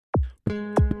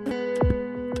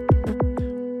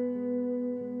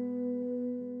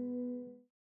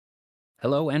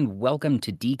Hello and welcome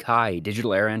to DKai,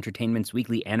 Digital Era Entertainment's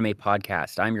weekly anime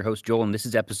podcast. I'm your host, Joel, and this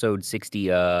is episode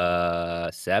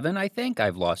 67, I think.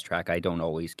 I've lost track. I don't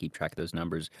always keep track of those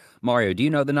numbers. Mario, do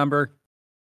you know the number?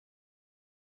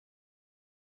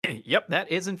 Yep,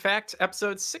 that is in fact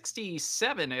episode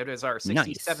 67. It is our Nice.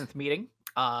 67th meeting.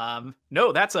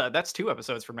 No, that's 2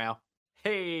 episodes from now.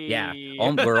 Yeah, Hey.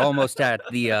 we're almost at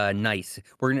the nice.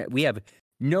 We have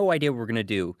no idea what we're gonna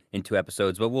do in 2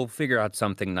 episodes, but we'll figure out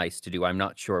something nice to do. I'm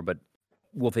not sure, but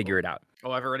we'll figure it out.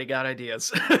 Oh, I've already got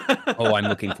ideas. Oh, I'm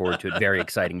looking forward to it. Very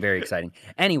exciting, very exciting.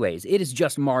 Anyways, it is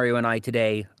just Mario and I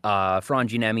today.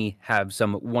 Franji and Emmy have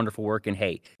some wonderful work, and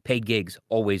hey, paid gigs,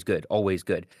 always good, always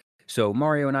good. So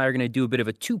Mario and I are going to do a bit of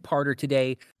a two-parter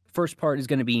today. First part is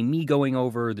going to be me going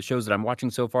over the shows that I'm watching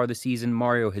so far this season.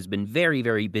 Mario has been very,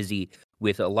 very busy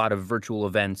with a lot of virtual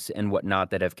events and whatnot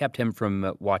that have kept him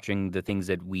from watching the things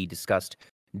that we discussed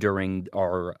during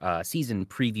our season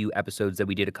preview episodes that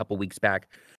we did a couple weeks back.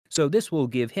 So this will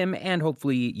give him and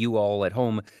hopefully you all at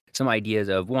home some ideas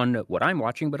of one, what I'm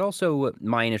watching, but also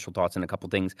my initial thoughts on a couple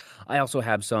things. I also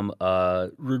have some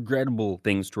regrettable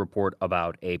things to report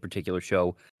about a particular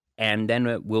show. And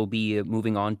then we'll be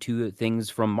moving on to things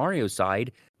from Mario's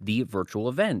side, the virtual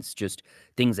events, just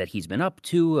things that he's been up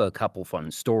to, a couple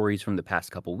fun stories from the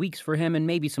past couple weeks for him, and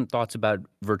maybe some thoughts about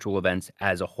virtual events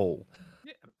as a whole.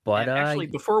 Yeah, But and actually,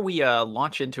 before we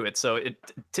launch into it, so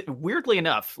weirdly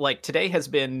enough, like today has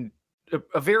been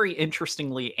a very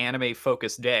interestingly anime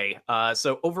focused day.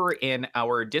 So over in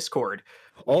our Discord,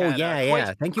 we Oh, had yeah, quite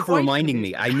yeah. Thank you for quite an reminding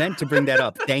me. amazing. I meant to bring that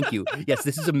up. Thank you. Yes,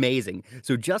 this is amazing.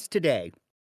 So just today,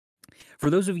 for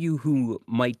those of you who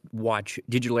might watch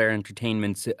Digital Air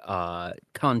Entertainment's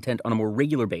content on a more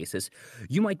regular basis,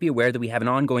 you might be aware that we have an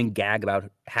ongoing gag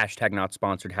about hashtag not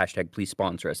sponsored, hashtag please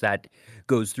sponsor us. That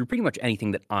goes through pretty much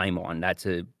anything that I'm on. That's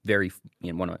a very,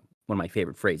 one of my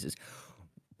favorite phrases.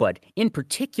 But in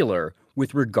particular,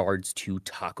 with regards to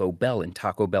Taco Bell and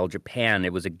Taco Bell Japan,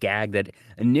 it was a gag that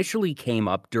initially came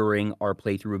up during our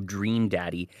playthrough of Dream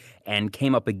Daddy and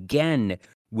came up again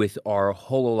with our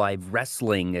Hololive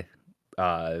Wrestling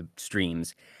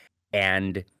streams.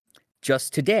 And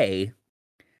just today,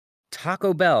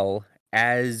 Taco Bell,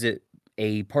 as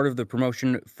a part of the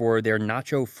promotion for their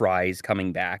nacho fries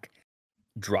coming back,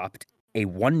 dropped a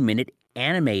 1 minute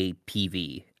anime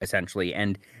PV, essentially.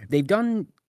 And they've done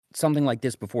something like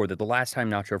this before, that the last time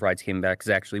Nacho Fries came back is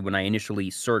actually when I initially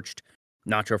searched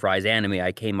Nacho Fries anime.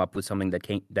 I came up with something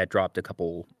that dropped a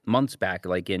couple months back,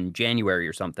 like in January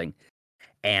or something.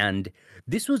 And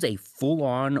this was a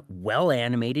full-on,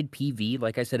 well-animated PV.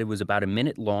 Like I said, it was about a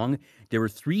minute long. There were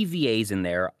 3 VAs in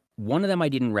there. One of them I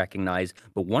didn't recognize,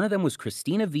 but one of them was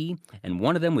Christina V, and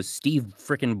one of them was Steve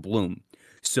frickin' Bloom.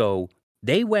 So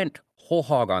they went whole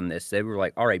hog on this. They were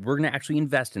like, all right, we're going to actually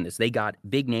invest in this. They got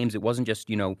big names. It wasn't just,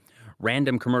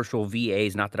 random commercial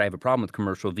VAs. Not that I have a problem with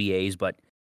commercial VAs, but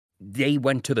they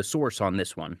went to the source on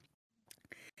this one.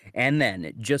 And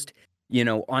then just,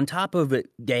 on top of it,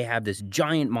 they have this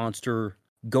giant monster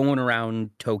going around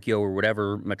Tokyo or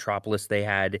whatever metropolis they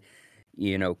had,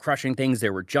 crushing things.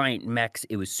 There were giant mechs.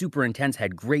 It was super intense,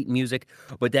 had great music.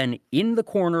 But then in the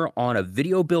corner on a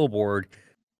video billboard,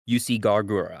 you see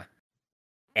Gargura.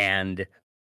 And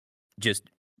just,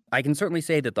 I can certainly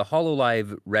say that the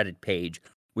Hololive Reddit page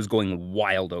was going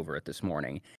wild over it this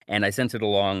morning. And I sent it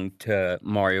along to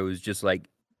Mario, who's just like,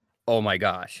 oh my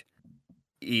gosh,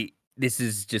 this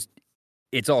is just,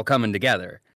 it's all coming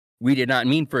together. We did not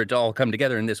mean for it to all come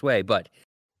together in this way, but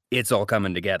it's all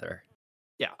coming together.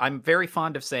 Yeah, I'm very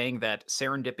fond of saying that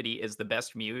serendipity is the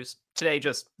best muse. Today,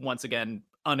 just once again,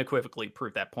 unequivocally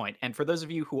proved that point. And for those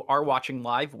of you who are watching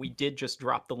live, we did just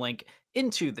drop the link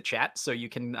into the chat so you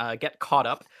can get caught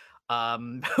up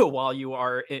while you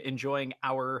are enjoying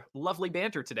our lovely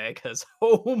banter today. Because,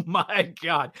 oh my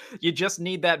God, you just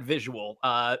need that visual.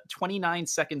 29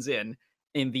 seconds in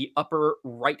the upper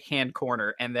right hand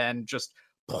corner, and then just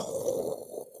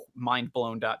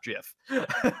mindblown.gif. Yeah.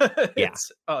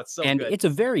 It's so And good. it's a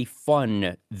very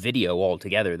fun video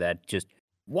altogether that just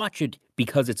watch it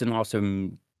because it's an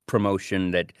awesome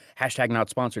promotion that hashtag not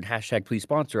sponsored, hashtag please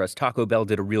sponsor us. Taco Bell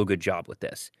did a real good job with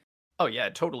this. Oh yeah,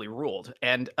 it totally ruled.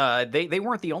 And they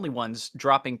weren't the only ones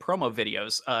dropping promo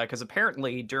videos because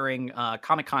apparently during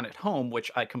Comic Con at Home,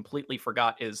 which I completely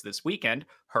forgot is this weekend,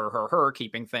 her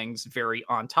keeping things very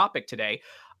on topic today.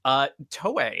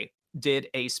 Toei did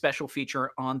a special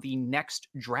feature on the next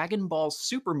Dragon Ball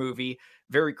Super movie,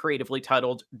 very creatively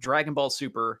titled Dragon Ball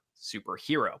Super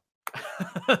Superhero.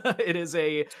 It is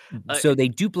So they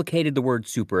duplicated the word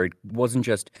super. It wasn't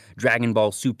just Dragon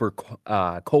Ball Super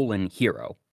colon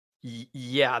hero.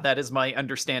 yeah, that is my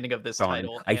understanding of this Darn.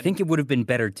 title. I And think it would have been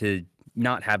better to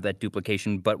not have that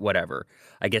duplication, but whatever.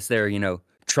 I guess they're,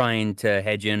 trying to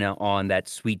hedge in on that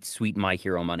sweet, sweet My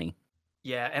Hero money.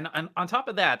 Yeah, and on top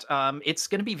of that, it's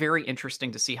going to be very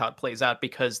interesting to see how it plays out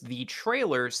because the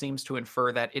trailer seems to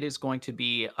infer that it is going to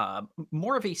be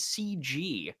more of a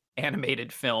CG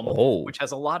animated film, Oh, which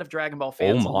has a lot of Dragon Ball oh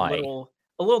fans my. a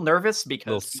little nervous A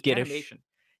little because the skittish. animation,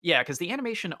 yeah, because the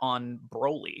animation on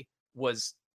Broly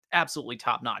was absolutely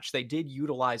top notch. They did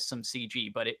utilize some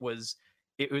CG, but it was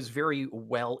very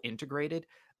well integrated.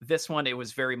 This one, it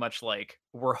was very much like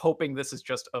we're hoping this is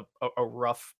just a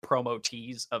rough promo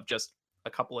tease of just a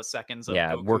couple of seconds of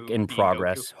Yeah, work Goku in being Goku.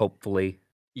 progress, hopefully.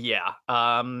 Yeah,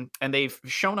 and they've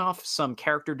shown off some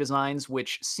character designs,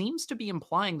 which seems to be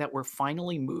implying that we're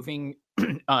finally moving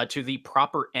to the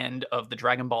proper end of the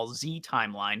Dragon Ball Z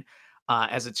timeline,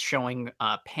 as it's showing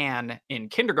Pan in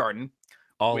kindergarten,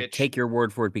 I'll which take your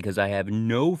word for it because I have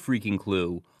no freaking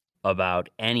clue about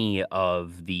any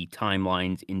of the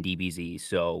timelines in DBZ.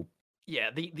 So, yeah,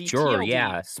 the sure, TLD.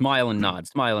 yeah, smile and nod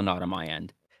on my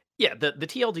end. Yeah, the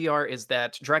TLDR is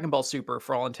that Dragon Ball Super,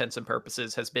 for all intents and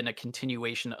purposes, has been a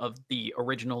continuation of the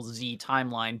original Z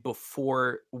timeline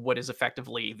before what is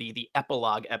effectively the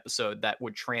epilogue episode that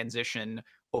would transition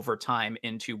over time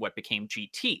into what became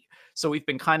GT. So we've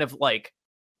been kind of like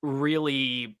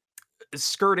really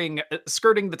skirting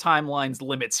the timeline's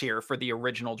limits here for the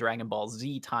original Dragon Ball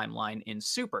Z timeline in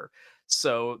Super.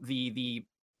 So the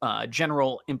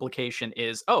general implication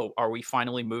is, oh, are we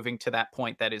finally moving to that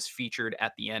point that is featured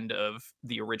at the end of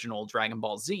the original Dragon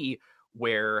Ball Z,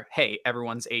 where hey,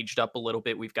 everyone's aged up a little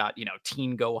bit. We've got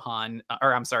Teen Gohan,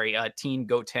 or I'm sorry, Teen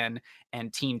Goten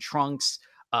and Teen Trunks.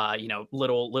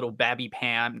 Little Babby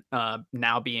Pan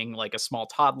now being like a small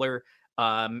toddler,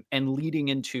 and leading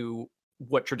into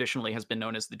what traditionally has been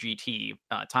known as the GT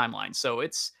timeline. So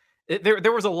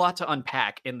there was a lot to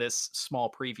unpack in this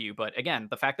small preview, but again,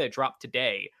 the fact that it dropped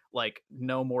today, like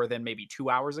no more than maybe 2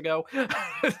 hours ago,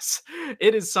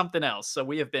 it is something else. So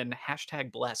we have been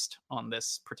hashtag blessed on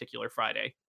this particular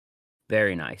Friday.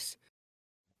 Very nice.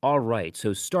 All right.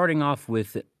 So starting off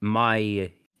with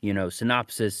my,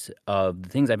 synopsis of the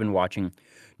things I've been watching,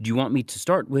 do you want me to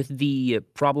start with the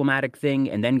problematic thing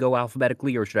and then go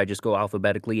alphabetically, or should I just go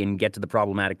alphabetically and get to the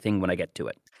problematic thing when I get to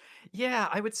it? Yeah,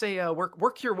 I would say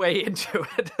work your way into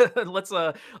it.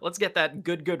 Let's get that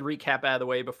good recap out of the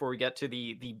way before we get to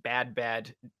the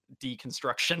bad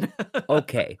deconstruction.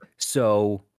 Okay.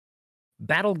 So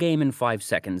battle game in 5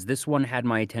 seconds. This one had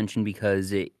my attention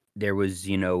because there was,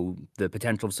 the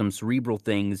potential of some cerebral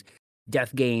things,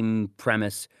 death game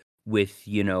premise with,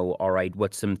 all right,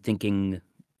 what's some thinking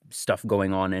stuff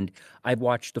going on. And I've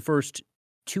watched the first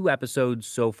 2 episodes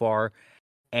so far,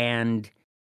 and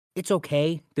it's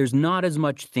okay. There's not as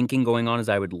much thinking going on as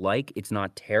I would like. It's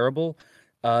not terrible.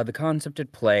 The concept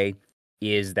at play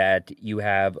is that you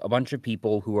have a bunch of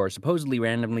people who are supposedly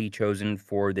randomly chosen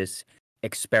for this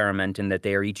experiment and that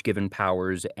they are each given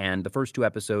powers. And the first 2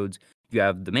 episodes, you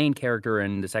have the main character,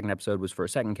 and the second episode was for a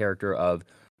second character of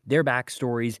their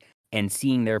backstories and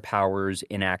seeing their powers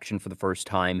in action for the first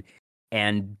time.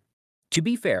 And to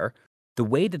be fair, the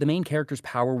way that the main character's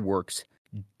power works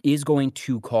is going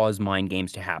to cause mind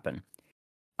games to happen.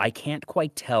 I can't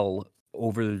quite tell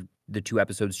over the 2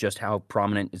 episodes just how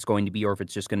prominent it's going to be, or if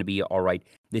it's just going to be, all right,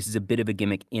 this is a bit of a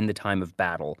gimmick in the time of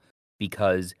battle,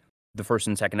 because the first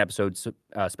and second episodes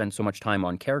spent so much time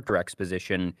on character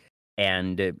exposition,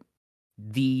 and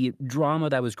the drama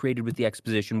that was created with the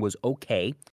exposition was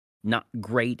okay. Not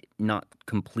great, not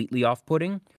completely off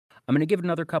putting. I'm going to give it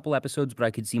another couple episodes, but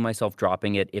I could see myself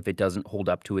dropping it if it doesn't hold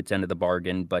up to its end of the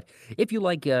bargain. But if you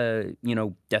like,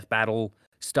 death battle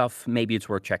stuff, maybe it's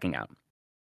worth checking out.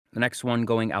 The next one,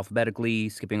 going alphabetically,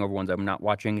 skipping over ones I'm not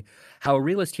watching. How a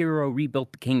Realist Hero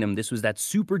Rebuilt the Kingdom. This was that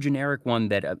super generic one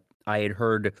that I had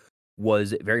heard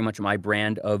was very much my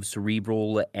brand of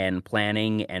cerebral and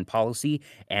planning and policy.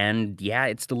 And yeah,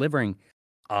 it's delivering.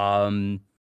 Um,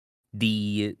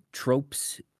 the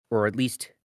tropes, or at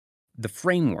least the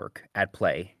framework at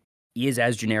play, is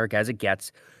as generic as it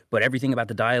gets, but everything about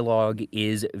the dialogue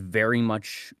is very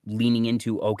much leaning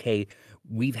into, okay,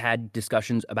 we've had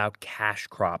discussions about cash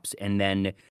crops and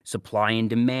then supply and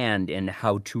demand and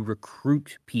how to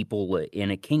recruit people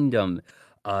in a kingdom,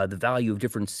 the value of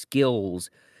different skills.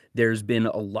 There's been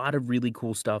a lot of really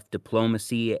cool stuff,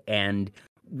 diplomacy, and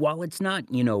while it's not,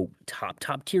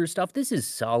 top tier stuff, this is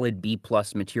solid B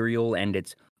plus material, and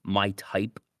it's my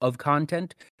type of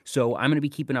content. So I'm going to be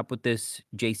keeping up with this.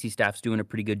 JC staff's doing a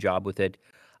pretty good job with it.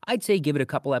 I'd say give it a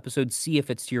couple episodes, see if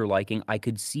it's to your liking. I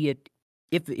could see it,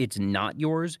 if it's not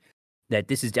yours, that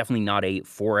this is definitely not a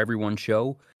for everyone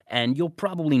show. and you'll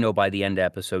probably know by the end of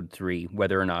episode 3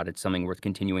 whether or not it's something worth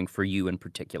continuing for you in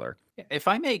particular. If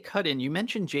I may cut in, you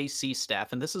mentioned JC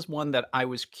staff, and this is one that I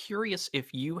was curious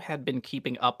if you had been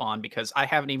keeping up on because I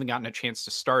haven't even gotten a chance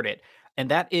to start it. And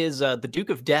that is the Duke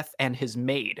of Death and his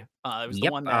maid. It was the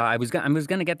Yep, one that I was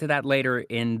gonna get to that later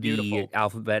in the beautiful.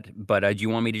 alphabet, but, do you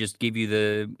want me to just give you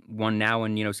the one now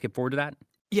and, skip forward to that?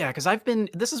 Yeah, because I've been.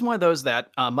 This is one of those that,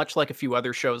 much like a few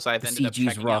other shows I've The ended up CG's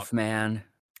checking out. rough, man.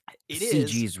 The It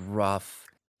is, CG's rough,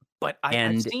 but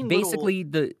and basically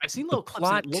I've seen the little clips,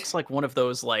 and it plot looks like one of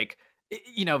those like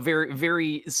very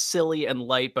very silly and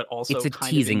light, but it's also a kind of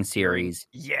teasing endearing. series.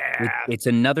 Yeah, It's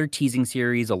another teasing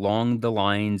series along the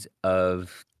lines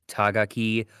of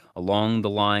Tagaki, along the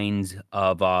lines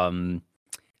of,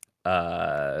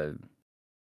 uh,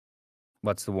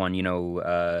 what's the one,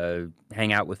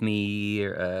 Hang Out With Me,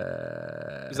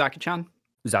 Uzaki-chan.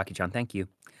 Uzaki-chan, thank you.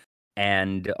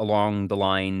 And along the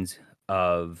lines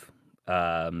of,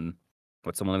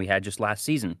 what's the one that we had just last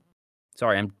season?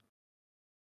 Sorry, I'm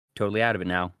totally out of it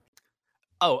now.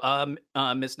 Oh,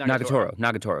 Miss Nagatoro.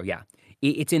 Nagatoro, yeah.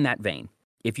 It's in that vein.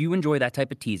 If you enjoy that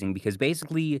type of teasing, because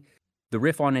basically the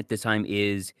riff on it this time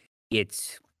is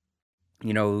it's,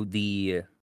 the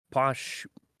posh,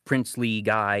 princely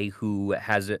guy who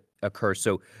has a curse.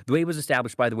 So the way it was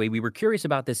established, by the way, we were curious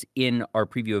about this in our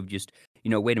preview of just,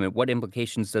 wait a minute, what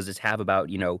implications does this have about,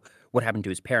 what happened to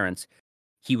his parents?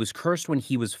 He was cursed when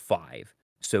he was 5.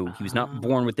 So he was not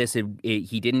born with this.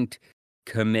 He didn't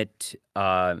commit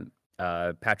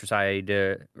patricide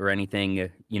or anything,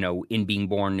 in being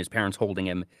born, his parents holding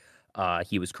him.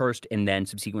 He was cursed and then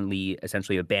subsequently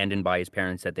essentially abandoned by his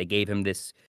parents, that they gave him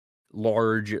this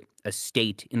large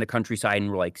estate in the countryside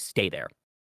and were like, stay there.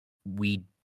 We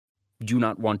do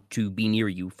not want to be near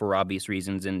you for obvious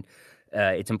reasons. And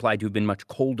it's implied to have been much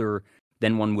colder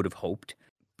than one would have hoped.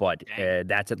 But Dang.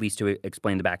 that's at least to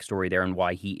explain the backstory there and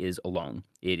why he is alone.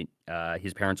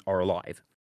 His parents are alive.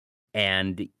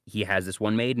 And he has this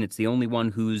one maid, and it's the only one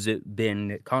who's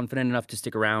been confident enough to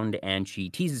stick around, and she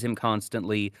teases him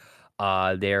constantly.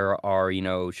 There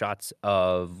are, shots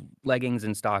of leggings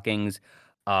and stockings,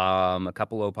 a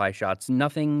couple opie shots.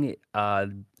 Nothing. I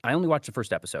only watched the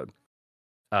first episode.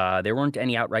 There weren't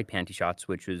any outright panty shots,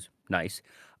 which was nice.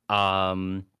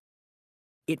 Um,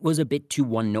 it was a bit too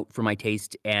one note for my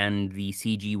taste, and the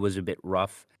CG was a bit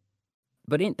rough.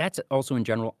 But that's also in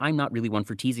general. I'm not really one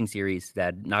for teasing series.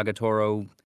 That Nagatoro,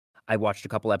 I watched a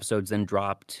couple episodes, then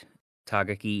dropped.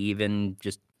 Tagaki, even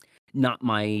just not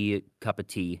my cup of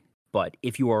tea. But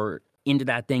if you are into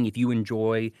that thing, if you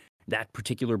enjoy that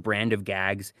particular brand of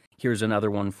gags, here's another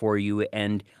one for you.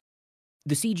 And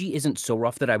the CG isn't so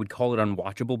rough that I would call it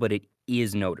unwatchable, but it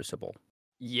is noticeable.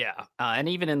 Yeah, and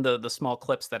even in the small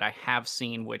clips that I have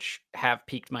seen, which have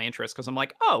piqued my interest, because I'm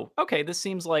like, oh, okay, this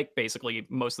seems like basically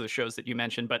most of the shows that you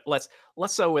mentioned, but less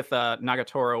so with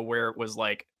Nagatoro, where it was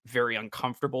like very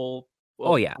uncomfortable. Oh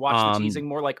Well, yeah. watch the teasing,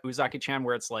 more like Uzaki-chan,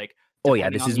 where it's like Oh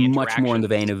yeah. depending This on is the much more in the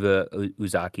vein interactions. of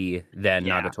Uzaki than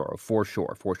Yeah, Nagatoro, for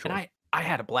sure, for and sure. I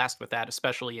had a blast with that,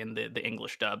 especially in the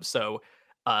English dub. So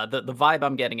the vibe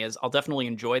I'm getting is I'll definitely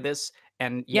enjoy this.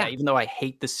 And yeah, Yeah, even though I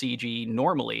hate the CG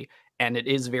normally, and it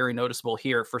is very noticeable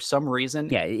here, for some reason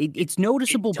yeah. it It's it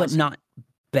noticeable, but doesn't. not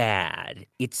bad.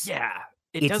 Yeah,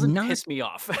 it It's doesn't not piss me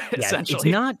off, Yeah, it's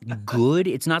essentially. not good.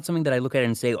 It's not something that I look at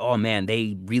and say, "Oh man,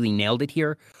 they really nailed it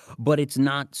here." But it's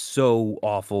not so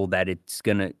awful that it's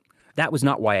gonna. That was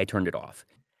not why I turned it off.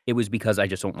 It was because I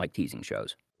just don't like teasing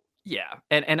shows. Yeah,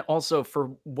 and also for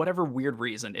whatever weird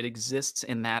reason, it exists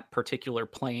in that particular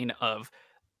plane of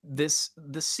the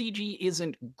CG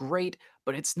isn't great,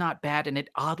 but it's not bad, and it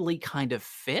oddly kind of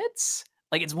fits.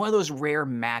 Like, it's one of those rare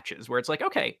matches where it's like,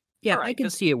 "Okay, Yeah, I alright, can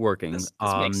see it working. this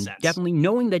makes sense." Definitely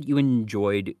knowing that you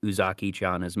enjoyed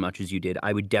Uzaki-chan as much as you did,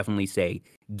 I would definitely say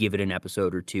give it an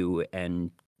episode or two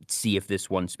and see if this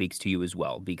one speaks to you as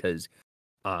well, because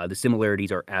the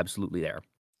similarities are absolutely there.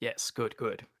 Yes, good,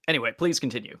 good. Anyway, please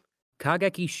continue.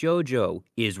 Kageki Shoujo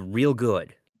is real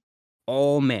good.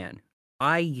 Oh man,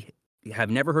 I have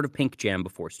never heard of Pink Jam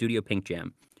before, Studio Pink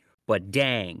Jam, but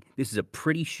dang, this is a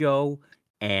pretty show,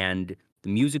 and the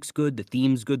music's good, the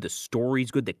theme's good, the story's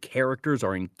good, the characters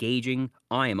are engaging.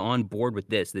 I am on board with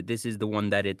this. That this is the one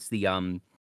that it's the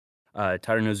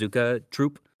Taranozuka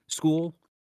troop school,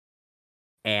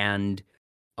 and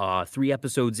 3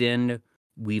 episodes in,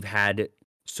 we've had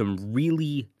some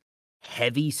really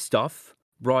heavy stuff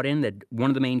brought in. That one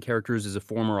of the main characters is a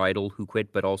former idol who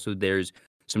quit, but also there's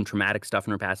some traumatic stuff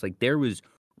in her past. Like there was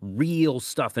real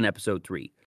stuff in episode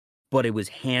 3, but it was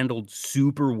handled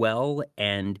super well,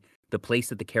 and the place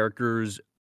that the characters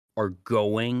are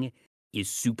going is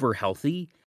super healthy.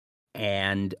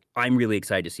 and I'm really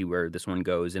excited to see where this one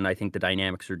goes, and I think the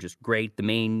dynamics are just great.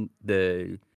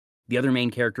 The other main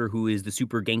character, who is the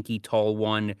super genki tall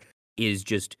one, is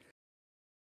just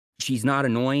she's not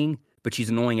annoying, but she's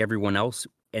annoying everyone else,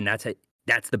 and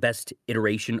that's the best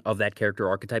iteration of that character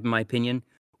archetype, in my opinion,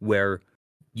 where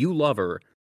you love her,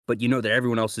 but you know that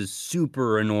everyone else is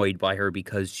super annoyed by her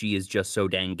because she is just so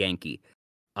dang Genki.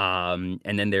 And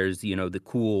then there's, the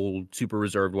cool, super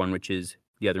reserved one, which is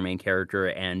the other main character,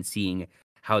 and seeing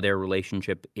how their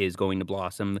relationship is going to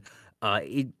blossom.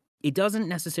 It doesn't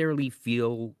necessarily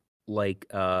feel like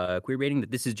queer baiting,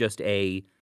 that this is just a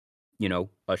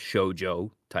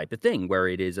shoujo type of thing where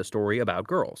it is a story about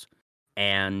girls.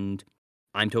 And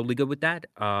I'm totally good with that.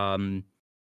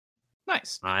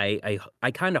 Nice.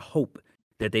 I kind of hope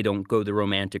that they don't go the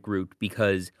romantic route,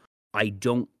 because I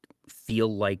don't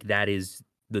feel like that is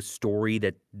the story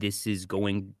that this is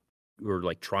going, or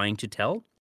like trying to tell.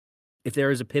 If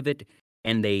there is a pivot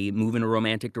and they move in a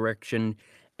romantic direction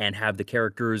and have the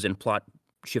characters and plot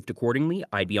shift accordingly,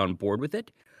 I'd be on board with it.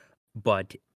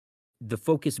 But the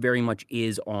focus very much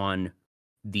is on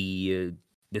the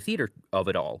theater of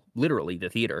it all, literally the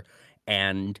theater.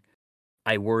 And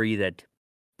I worry that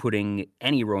putting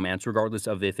any romance, regardless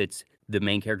of if it's the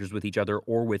main characters with each other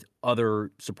or with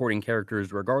other supporting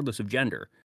characters, regardless of gender,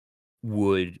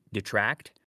 would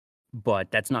detract.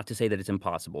 But that's not to say that it's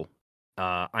impossible.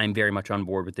 I'm very much on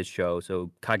board with this show. So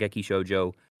Kageki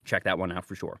Shoujo, check that one out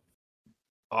for sure.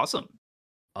 Awesome.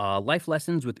 Life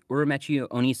Lessons with Uramechi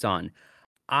Onisan.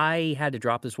 I had to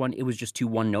drop this one. It was just too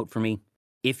one note for me.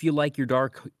 If you like your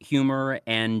dark humor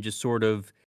and just sort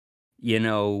of, you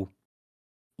know,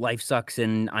 life sucks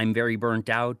and I'm very burnt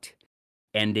out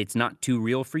and it's not too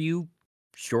real for you,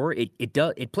 sure,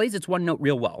 it plays its one note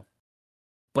real well.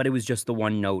 But it was just the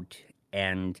one note,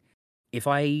 and if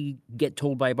I get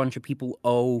told by a bunch of people,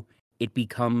 "Oh, it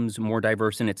becomes more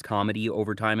diverse in its comedy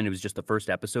over time and it was just the first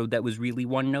episode that was really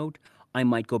one note," I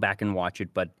might go back and watch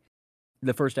it, but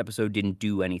the first episode didn't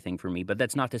do anything for me. But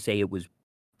that's not to say it was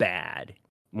bad.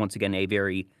 Once again,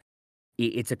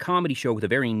 it's a comedy show with a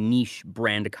very niche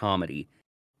brand of comedy.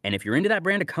 And if you're into that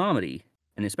brand of comedy,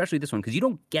 and especially this one, because you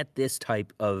don't get this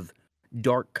type of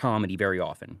dark comedy very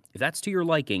often. If that's to your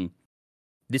liking,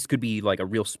 this could be like a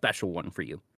real special one for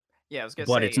you. Yeah, I was gonna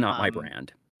But it's say, not my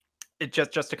brand. it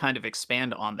just to kind of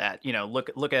expand on that,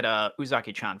 look at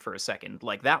Uzaki-chan for a second.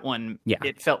 Like that one, Yeah.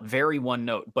 it felt very one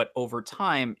note, but over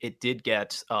time, it did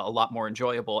get a lot more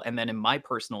enjoyable. And then in my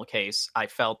personal case, I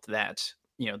felt that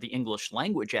the English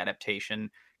language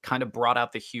adaptation kind of brought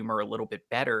out the humor a little bit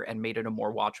better and made it a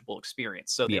more watchable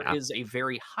experience. So there Yeah. is a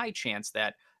very high chance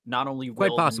that not only Quite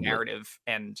will the possibly. narrative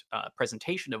and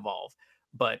presentation evolve,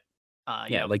 but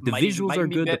Yeah. Like the might visuals are even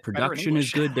be good. The better in production is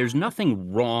English. good. There's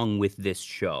nothing wrong with this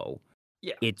show.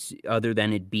 Yeah. It's other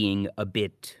than it being a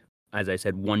bit, as I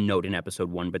said, one note in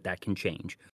episode one, but that can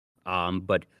change.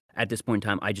 But at this point in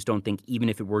time, I just don't think, even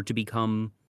if it were to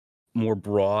become more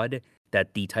broad,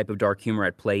 that the type of dark humor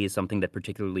at play is something that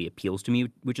particularly appeals to me,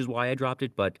 which is why I dropped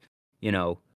it. But, you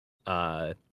know,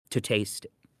 to taste.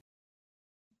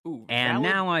 Ooh, And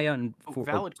now valid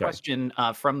sorry. question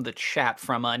from the chat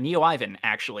from Neo Ivan.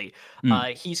 Actually,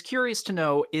 Mm. he's curious to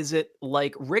know: is it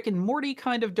like Rick and Morty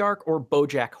kind of dark, or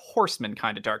BoJack Horseman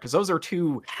kind of dark? Because those are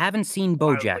two Haven't seen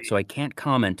BoJack, wildly. so I can't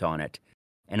comment on it.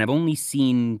 And I've only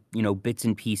seen, bits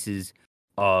and pieces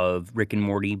of Rick and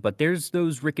Morty, but there's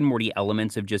those Rick and Morty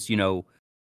elements of just, the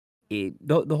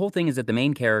whole thing is that the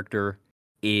main character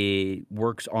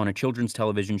works on a children's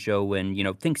television show, and,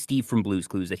 think Steve from Blue's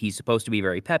Clues, that he's supposed to be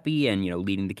very peppy and,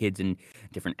 leading the kids in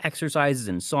different exercises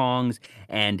and songs,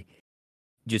 and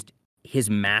just his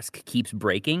mask keeps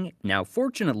breaking. Now,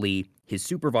 fortunately, his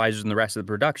supervisors and the rest of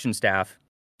the production staff,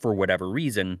 for whatever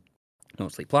reason,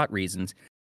 mostly plot reasons,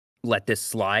 let this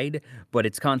slide. But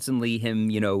it's constantly him,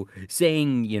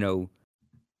 saying,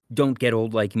 don't get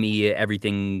old like me,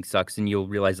 everything sucks, and you'll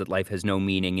realize that life has no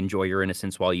meaning. Enjoy your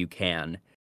innocence while you can.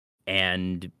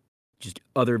 And just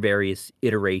other various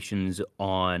iterations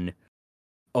on,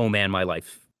 oh man, my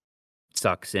life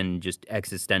sucks, and just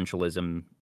existentialism,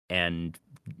 and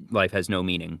life has no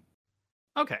meaning.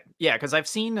 Okay, yeah, because I've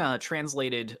seen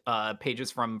translated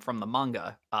pages from the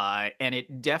manga, and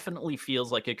it definitely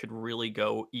feels like it could really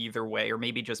go either way, or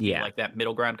maybe just be Yeah. like that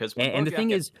middle ground. Because when And the BoJack thing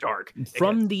gets is, dark, it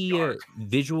from gets the dark.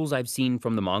 visuals I've seen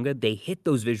from the manga, they hit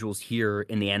those visuals here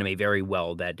in the anime very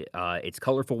well. That it's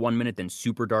colorful 1 minute, then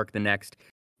super dark the next.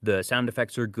 The sound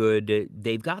effects are good.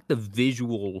 They've got the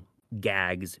visual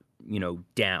gags,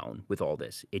 down with all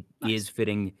this. It is Nice.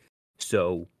 fitting.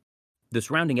 So the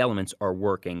surrounding elements are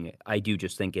working. I do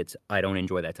just think I don't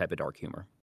enjoy that type of dark humor.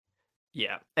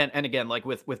 Yeah, and again, like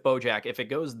with BoJack, if it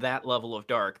goes that level of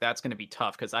dark, that's gonna be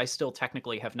tough because I still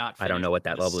technically have not I don't finished know what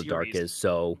that the level of dark series. is,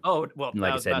 so, Oh, well,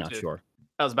 like I said, not sure.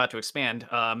 I was about to expand.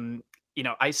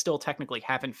 I still technically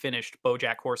haven't finished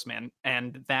BoJack Horseman,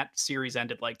 and that series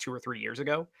ended like 2 or 3 years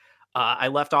ago. I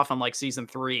left off on like season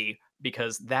 3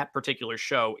 because that particular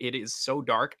show, it is so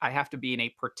dark. I have to be in a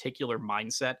particular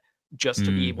mindset just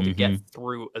to be able to get Mhm.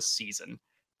 through a season.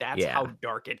 That's how Yeah.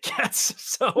 dark it gets.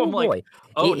 So I'm Oh, like, boy.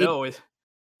 "Oh, It no."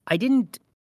 I didn't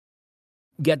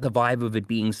get the vibe of it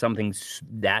being something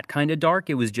that kinda dark.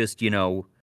 It was just,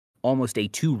 almost a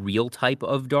too real type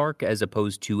of dark as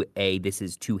opposed to a this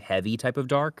is too heavy type of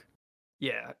dark.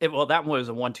 Yeah, well, that one was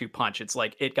a one-two punch. It's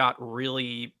like it got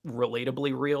really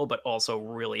relatably real, but also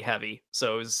really heavy.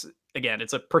 So again,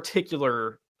 it's a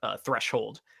particular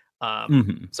threshold.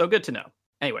 Mhm. So good to know.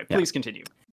 Anyway, Yeah. please continue.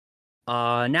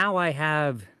 Now I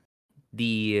have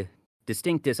the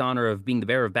distinct dishonor of being the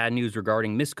bearer of bad news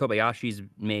regarding Miss Kobayashi's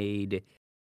maid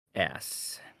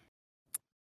S.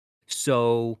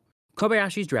 So,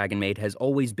 Kobayashi's Dragon Maid has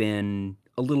always been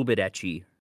a little bit etchy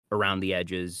around the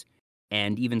edges,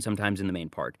 and even sometimes in the main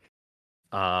part.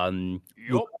 Yup.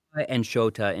 Lukoa and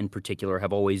Shota in particular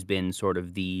have always been sort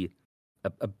of a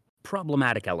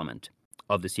problematic element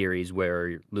of the series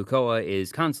where Lukoa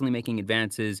is constantly making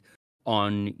advances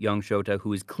on young Shota,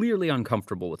 who is clearly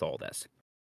uncomfortable with all this.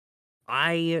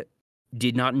 I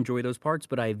did not enjoy those parts,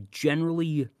 but I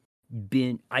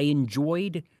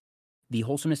enjoyed the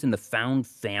wholesomeness and the found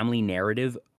family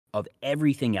narrative of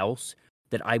everything else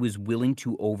that I was willing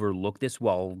to overlook this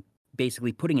while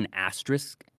basically putting an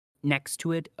asterisk next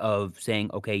to it of saying,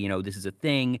 okay, this is a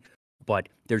thing, but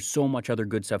there's so much other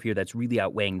good stuff here that's really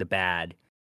outweighing the bad.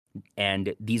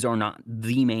 And these are not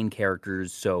the main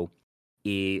characters. So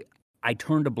eh, I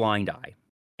turned a blind eye.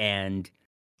 And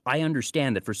I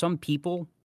understand that for some people,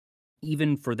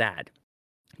 even for that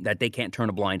they can't turn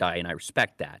a blind eye. And I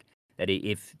respect that.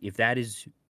 If that is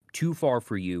too far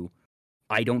for you,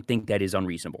 I don't think that is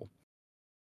unreasonable.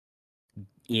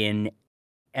 In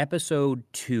episode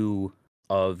 2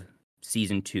 of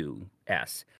season 2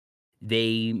 S,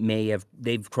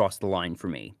 they've crossed the line for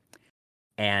me.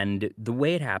 And the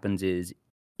way it happens is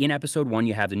in episode 1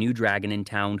 you have the new dragon in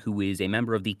town who is a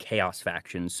member of the Chaos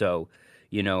faction. So,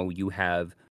 you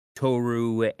have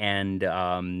Toru and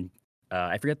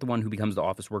I forget the one who becomes the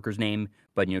office worker's name,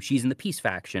 but she's in the Peace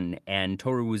faction, and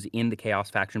Toru was in the Chaos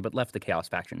faction but left the Chaos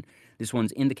faction. This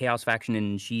one's in the Chaos faction,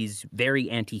 and she's very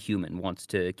anti-human, wants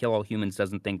to kill all humans,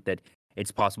 doesn't think that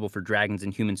it's possible for dragons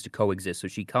and humans to coexist. So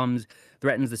she comes,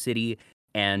 threatens the city,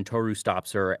 and Toru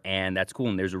stops her, and that's cool.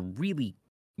 And there's a really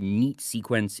neat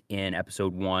sequence in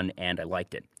episode 1, and I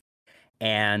liked it.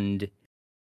 And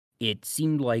it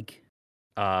seemed like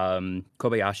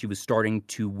Kobayashi was starting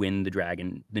to win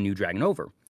the new dragon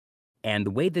over. And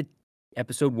the way that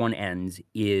episode 1 ends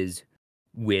is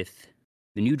with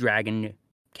the new dragon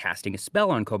casting a spell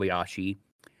on Kobayashi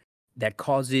that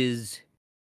causes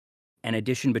an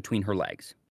addition between her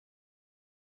legs.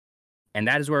 And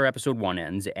that is where episode 1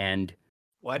 ends. And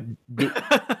What? the,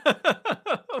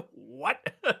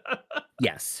 What?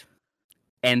 yes.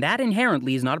 And that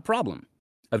inherently is not a problem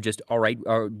of just, all right,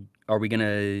 are we going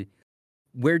to,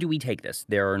 where do we take this?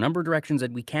 There are a number of directions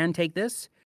that we can take this.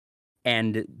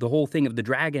 And the whole thing of the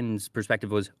dragon's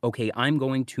perspective was, okay, I'm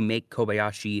going to make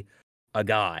Kobayashi a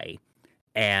guy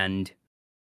and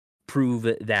prove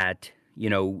that,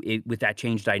 with that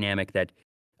change dynamic that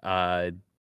uh,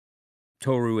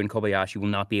 Toru and Kobayashi will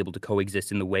not be able to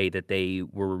coexist in the way that they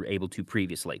were able to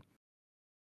previously.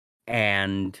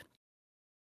 And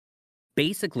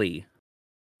basically,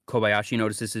 Kobayashi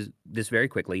notices this very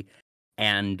quickly,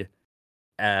 and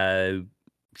uh,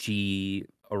 she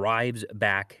arrives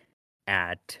back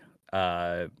at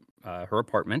her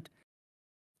apartment,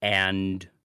 and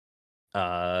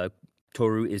uh,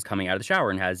 Toru is coming out of the shower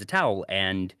and has a towel,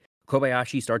 and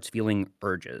Kobayashi starts feeling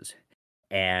urges.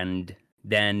 And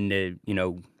then,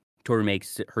 Toru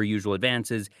makes her usual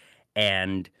advances,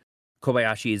 and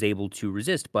Kobayashi is able to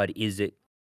resist, but is it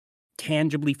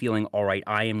tangibly feeling, all right,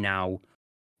 I am now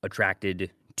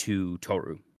attracted to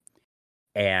Toru.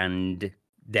 And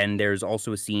then there's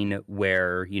also a scene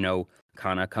where,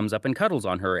 Kana comes up and cuddles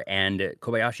on her, and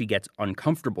Kobayashi gets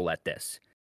uncomfortable at this.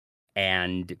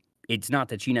 And it's not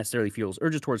that she necessarily feels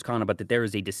urges towards Kana, but that there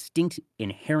is a distinct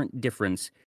inherent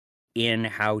difference in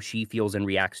how she feels and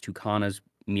reacts to Kana's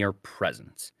mere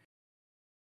presence.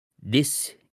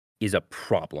 This is a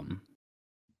problem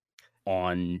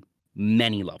on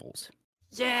many levels.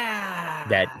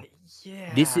 That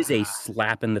Yeah. this is a Yeah.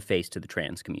 slap in the face to the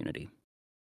trans community.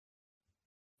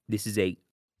 This is a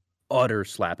utter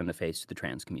slap in the face to the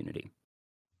trans community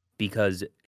because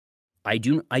I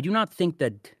do not think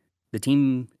that the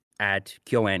team at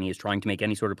KyoAni is trying to make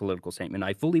any sort of political statement.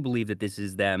 I fully believe that this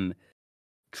is them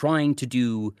trying to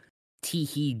do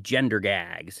tee-hee gender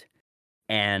gags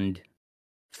and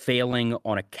failing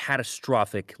on a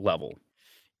catastrophic level.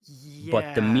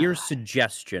 But the mere Yeah.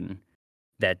 suggestion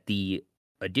that the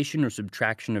addition or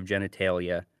subtraction of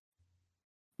genitalia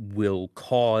will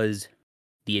cause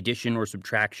the addition or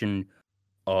subtraction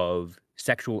of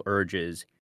sexual urges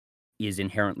is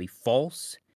inherently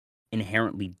false,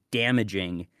 inherently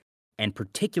damaging, and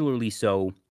particularly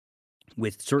so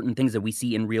with certain things that we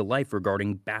see in real life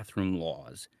regarding bathroom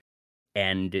laws.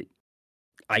 And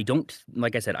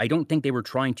like I said, I don't think they were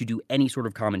trying to do any sort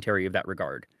of commentary of that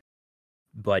regard.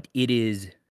 But a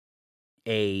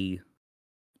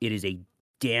it is a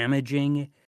damaging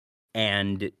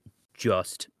and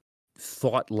just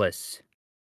thoughtless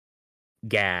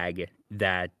gag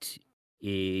that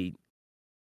eh,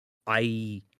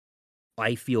 I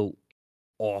I feel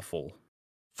awful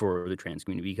for the trans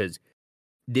community because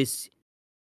this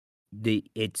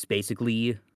it's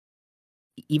basically,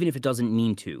 even if it doesn't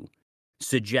mean to,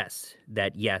 suggests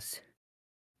that yes,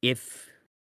 if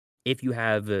you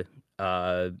have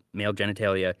male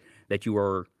genitalia, that you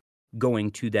are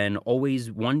going to then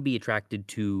always one be attracted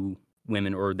to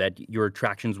women, or that your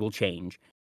attractions will change,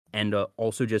 and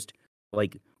also just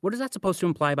like, what is that supposed to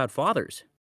imply about fathers?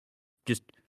 Just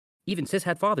even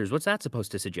cishet fathers, what's that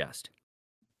supposed to suggest?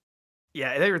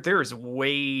 Yeah, there's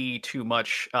way too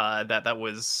much that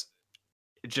was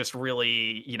just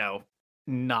really,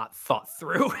 not thought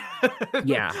through.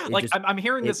 Yeah, it Like just I'm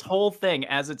hearing it this whole thing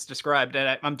as it's described,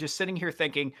 and I'm just sitting here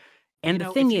thinking, and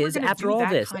the thing if you were is, going to do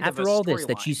that kind of a after all this,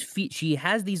 that storyline, she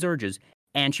has these urges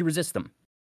and she resists them.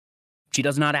 She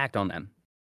does not act on them.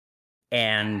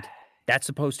 And that's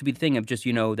supposed to be the thing of just,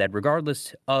 that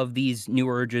regardless of these new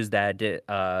urges that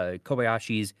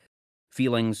Kobayashi's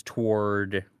feelings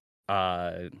toward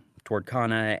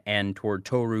Kana and toward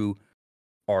Toru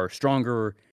are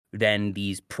stronger than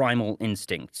these primal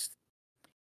instincts.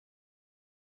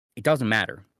 It doesn't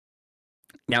matter.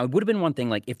 Now, it would have been one thing,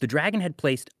 like, if the dragon had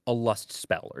placed a lust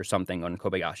spell or something on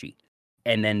Kobayashi,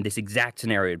 and then this exact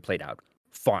scenario had played out,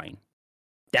 fine.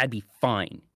 That'd be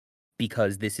fine.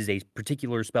 Because this is a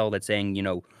particular spell that's saying,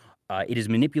 it is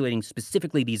manipulating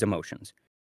specifically these emotions.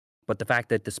 But the fact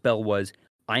that the spell was,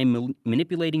 I'm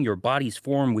manipulating your body's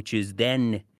form, which is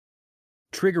then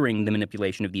triggering the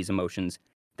manipulation of these emotions,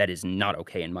 that is not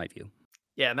okay in my view.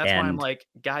 yeah, and that's why I'm And like,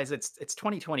 guys, it's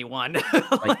 2021.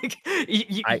 like, Like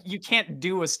I you can't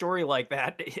do a story like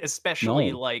that,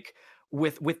 especially no, like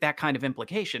with that kind of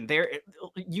implication.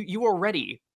 You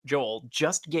already, Joel,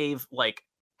 just gave like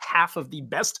half of the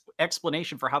best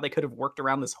explanation for how they could have worked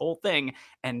around this whole thing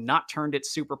and not turned it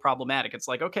super problematic. It's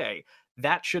like, okay,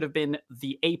 that should have been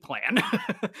the A plan.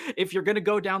 If you're going to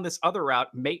go down this other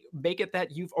route, make it that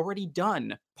you've already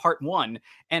done part 1,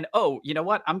 and oh, you know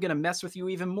what? I'm going to mess with you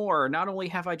even more. Not only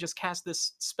have I just cast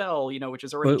this spell, which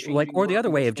is already but like, changing or the your other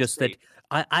way of emotional just that, state.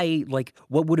 I like,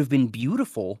 what would have been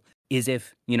beautiful is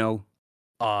if,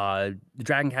 the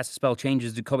dragon casts a spell,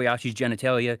 changes to Kobayashi's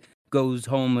genitalia, goes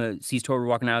home, sees Toru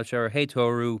walking out of the shower, hey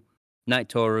Toru, night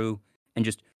Toru, and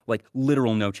just like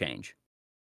literal no change.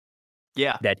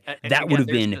 Yeah. That would Again, have there's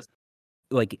been just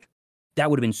like, that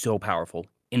would have been so powerful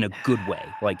in a good way.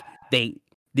 Like, they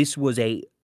this was a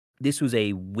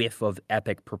whiff of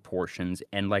epic proportions,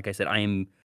 and like I said, I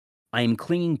am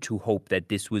clinging to hope that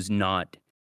this is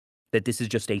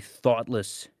just a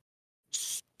thoughtless,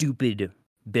 stupid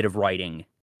bit of writing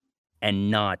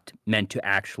and not meant to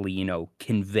actually,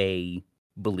 convey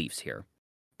beliefs here.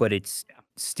 But it's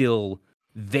still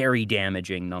very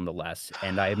damaging nonetheless,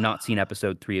 and I have not seen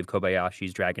episode 3 of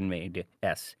Kobayashi's Dragon Maid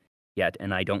S yet,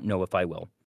 and I don't know if I will.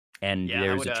 And yeah, I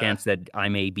there's would a chance that I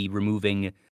may be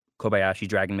removing Kobayashi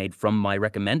Dragon Maid from my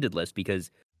recommended list because,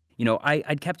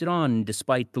 I'd kept it on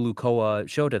despite the Lukoa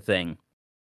Shota thing,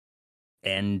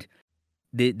 and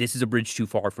this is a bridge too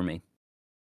far for me.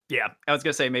 yeah, I was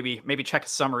going to say maybe check a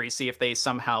summary, see if they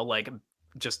somehow like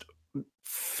just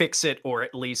fix it or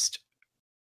at least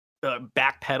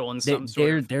backpedal in some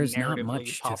sort of There's not narratively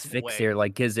much to possible fix way. there,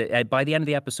 like, 'cause, by the end of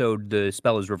the episode, the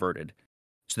spell is reverted.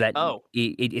 So that Oh,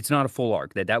 it's not a full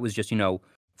arc. That was just,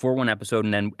 for one episode,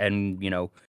 and then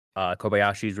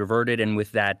Kobayashi's reverted, and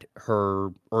with that, her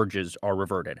urges are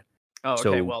reverted. oh, okay.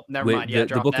 So Well, never mind. Yeah, the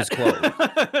drop book is closed.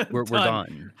 that. We're Done.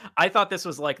 done. I thought this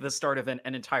was like the start of an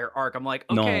entire arc. I'm like,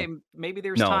 okay, No, maybe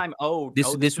there's no. time. Oh,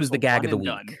 this This is was the the gag one of the and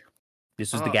done. week.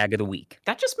 This was the Oh, gag of the week.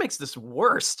 that just makes this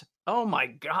worst. Oh my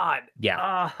god.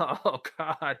 Yeah. Oh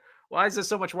god. Why is this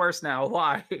so much worse now?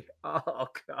 Why? Oh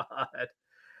god.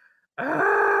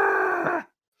 Ah!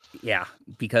 Yeah,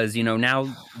 because now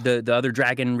the other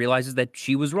dragon realizes that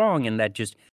she was wrong, and that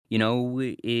just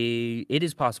it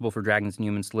is possible for dragons and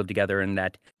humans to live together, and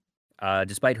that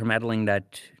despite her meddling,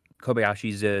 that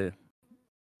Kobayashi's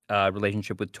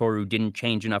relationship with Toru didn't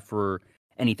change enough for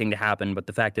anything to happen. But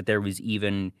the fact that there was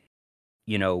even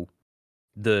you know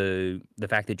the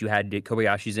fact that you had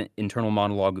Kobayashi's internal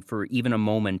monologue for even a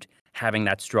moment having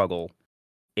that struggle,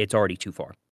 it's already too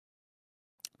far.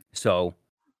 So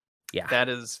yeah, That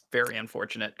is very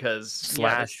unfortunate because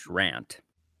slash rant.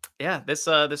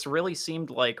 this really seemed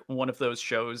like one of those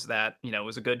shows that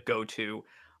was a good go to.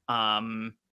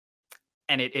 Um,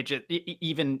 and it just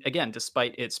even again,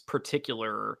 despite its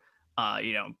particular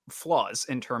flaws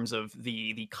in terms of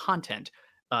the content,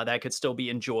 that could still be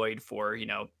enjoyed for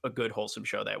a good wholesome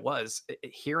show that was.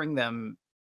 Hearing them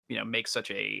make such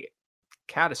a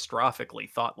catastrophically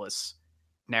thoughtless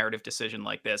narrative decision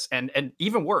like this, and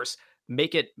even worse,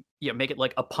 make it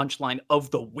like a punchline of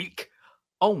the week.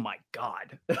 Oh my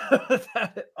god.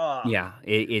 That, Yeah,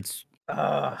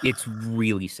 uh, it's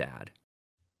really sad.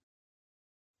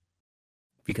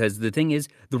 Because the thing is,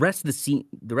 the rest of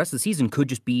the season could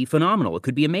just be phenomenal. It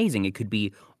could be amazing. It could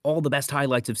be all the best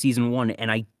highlights of season 1,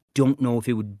 and I don't know if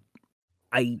it would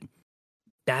I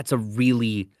that's a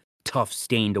really tough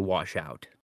stain to wash out.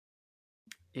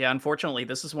 yeah, unfortunately,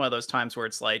 this is one of those times where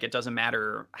it's like it doesn't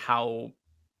matter how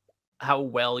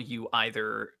well you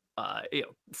either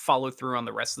follow through on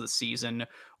the rest of the season,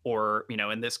 or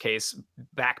in this case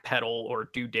backpedal or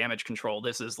do damage control.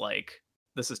 This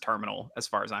is terminal as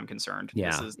far as I'm concerned. This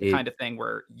Yeah, is the kind of thing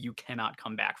where you cannot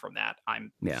come back from that.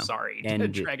 I'm yeah. sorry.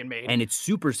 And Dragon Maid. and it's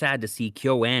super sad to see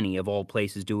KyoAni of all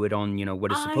places do it on,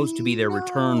 what is I supposed to be their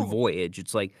return know. voyage.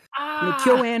 It's like, Ah,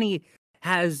 KyoAni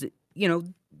has,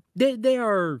 they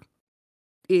are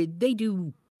they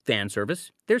do fan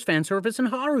service. There's fan service in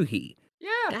Haruhi. yeah.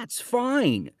 That's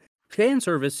fine. Fan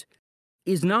service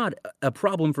is not a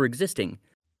problem for existing.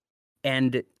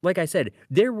 And like I said,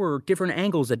 there were different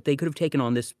angles that they could have taken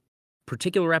on this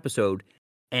particular episode,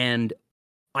 and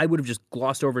I would have just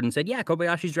glossed over it and said, "Yeah,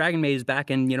 Kobayashi's Dragon Maid is back,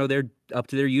 and they're up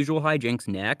to their usual hijinks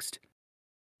next."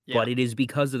 Yeah. But it is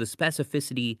because of the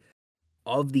specificity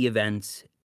of the events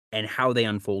and how they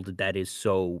unfolded that is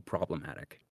so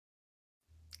problematic.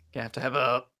 You have to have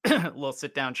a little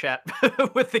sit down chat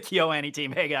with the KyoAni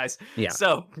team. Hey guys, Yeah,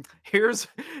 so here's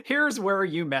where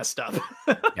you messed up.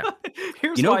 yeah. You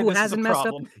Here's know why who this is a hasn't messed up?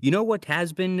 problem. You know what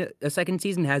has been a second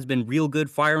season has been real good,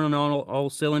 firing on all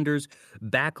cylinders,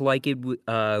 back like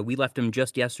we left them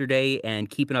just yesterday, and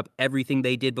keeping up everything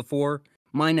they did before.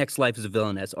 My Next Life is a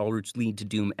Villainess. All routes lead to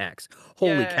Doom X.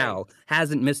 Holy Yay. cow!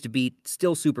 Hasn't missed a beat.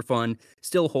 Still super fun.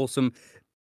 Still wholesome.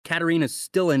 Katarina's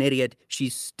still an idiot.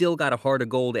 She's still got a heart of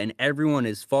gold, and everyone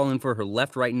is falling for her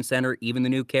left, right, and center. Even the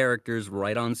new characters,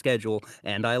 right on schedule,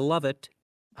 and I love it.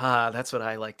 Ah, that's what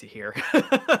I like to hear.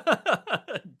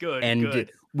 Good, And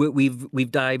good.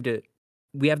 we've dived.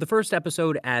 We have the first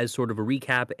episode as sort of a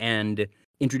recap and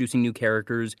introducing new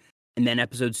characters, and then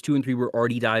episodes 2 and 3 we're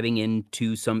already diving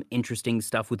into some interesting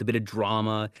stuff with a bit of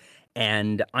drama.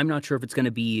 And I'm not sure if it's going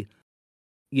to be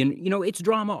it's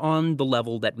drama on the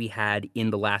level that we had in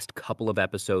the last couple of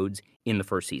episodes in the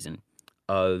first season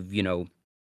of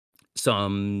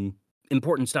some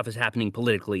important stuff is happening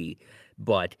politically,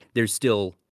 but there's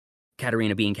still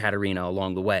Katarina being Katarina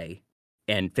along the way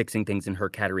and fixing things in her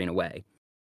Katarina way.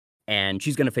 And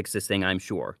she's going to fix this thing, I'm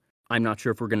sure. I'm not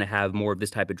sure if we're going to have more of this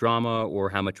type of drama or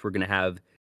how much we're going to have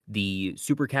the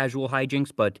super casual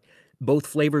hijinks, but both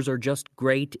flavors are just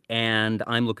great, and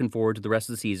I'm looking forward to the rest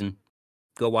of the season.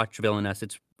 Go watch Villainess.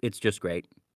 It's just great.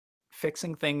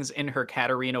 Fixing things in her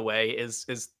Katarina way is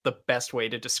the best way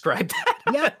to describe that.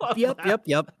 I Yep, love yep, that. yep,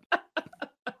 yep.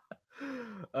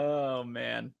 Oh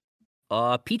man.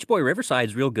 Peach Boy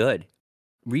Riverside's real good.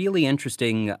 Really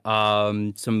interesting.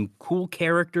 Some cool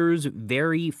characters,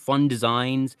 very fun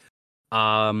designs.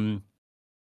 Um,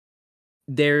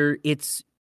 it's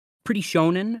pretty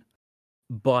shonen,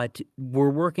 but we're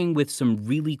working with some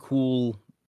really cool.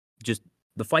 Just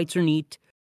the fights are neat.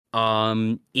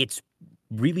 It's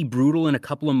really brutal in a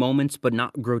couple of moments, but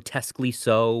not grotesquely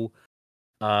so.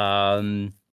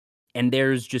 Um, and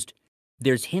there's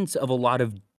hints of a lot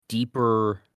of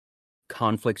deeper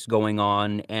conflicts going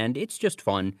on, and it's just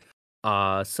fun.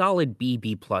 Solid B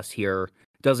plus here.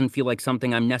 Doesn't feel like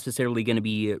something I'm necessarily going to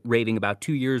be raving about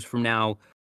 2 years from now.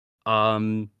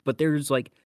 But there's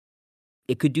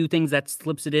it could do things that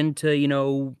slips it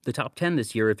into the top 10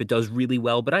 this year if it does really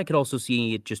well. But I could also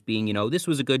see it just being this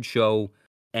was a good show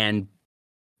and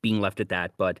being left at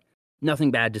that. But nothing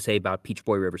bad to say about Peach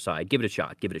Boy Riverside. Give it a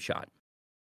shot. Give it a shot.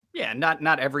 Yeah,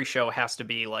 not every show has to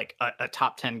be like a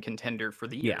top 10 contender for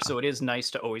the year. Yeah. So it is nice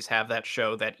to always have that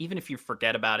show that even if you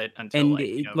forget about it until And,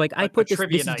 like, like, I a put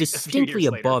trivia this is night a few distinctly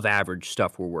years later. above average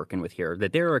stuff we're working with here,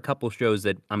 that there are a couple shows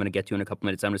that I'm gonna get to in a couple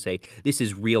minutes, I'm gonna say, "This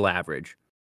is real average."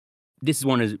 This is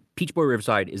one is Peach Boy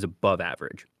Riverside is above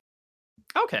average.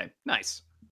 Okay, nice.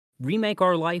 Remake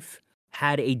Our Life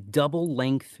had a double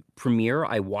length premiere.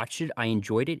 I watched it. I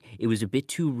enjoyed it. It was a bit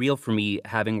too real for me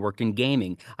having worked in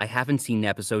gaming. I haven't seen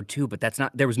episode 2, but that's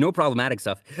not there was no problematic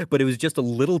stuff, but it was just a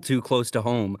little too close to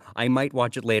home. I might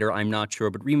watch it later, I'm not sure,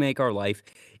 but Remake Our Life,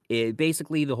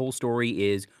 basically the whole story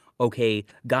is okay,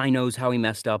 guy knows how he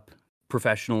messed up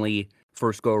professionally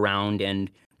first go around,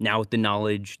 and now with the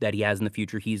knowledge that he has in the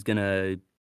future, he's gonna,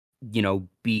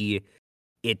 be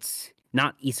it's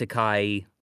not isekai,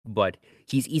 but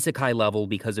he's isekai level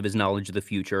because of his knowledge of the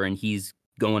future, and he's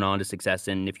going on to success.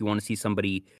 And if you want to see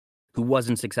somebody who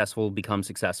wasn't successful become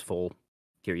successful,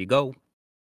 here you go.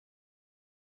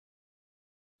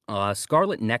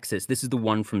 Scarlet Nexus. This is the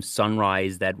one from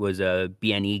Sunrise that was a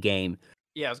BNE game.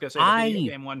 Yeah, I was gonna say the video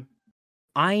I game one.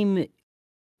 I'm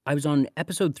I was on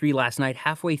episode 3 last night,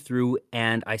 halfway through,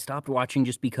 and I stopped watching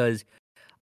just because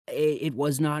it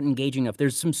was not engaging enough.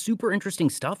 There's some super interesting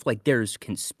stuff, like, there's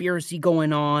conspiracy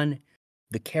going on,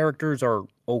 the characters are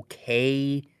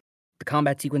okay, the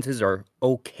combat sequences are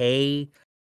okay,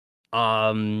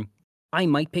 um, I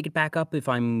might pick it back up if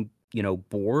I'm,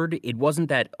 bored. It wasn't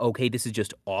that, "Okay, this is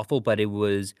just awful," but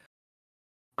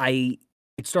I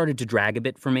it started to drag a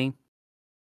bit for me,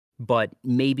 but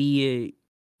maybe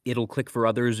it'll click for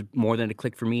others more than it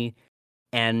clicked for me.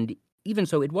 And even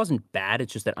so, it wasn't bad,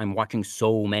 it's just that I'm watching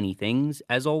so many things,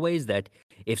 as always, that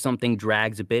if something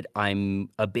drags a bit, I'm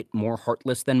a bit more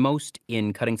heartless than most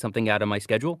in cutting something out of my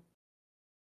schedule.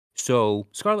 So,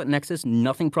 Scarlet Nexus,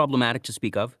 nothing problematic to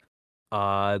speak of.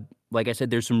 Uh, like I said,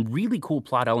 there's some really cool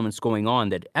plot elements going on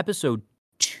that episode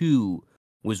 2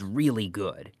 was really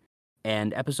good,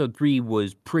 and episode 3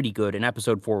 was pretty good, and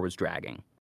episode 4 was dragging.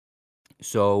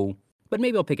 So, but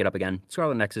maybe I'll pick it up again.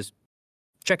 Scarlet Nexus,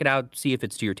 check it out, see if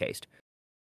it's to your taste.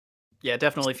 Yeah, it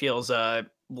definitely feels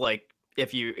like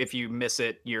if you miss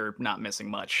it, you're not missing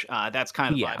much. That's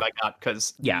kind of the Yeah. vibe I got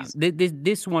because Yeah, these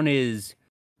this one is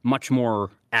much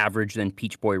more average than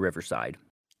Peach Boy Riverside.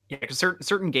 yeah, because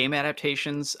certain game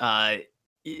adaptations,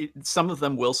 some of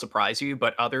them will surprise you,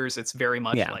 but others it's very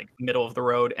much Yeah, like middle of the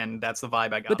road, and that's the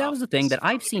vibe I but got that off was the of thing this that from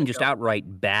I've the seen just get-go.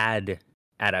 outright bad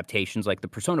adaptations, like the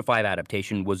Persona 5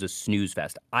 adaptation was a snooze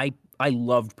fest. I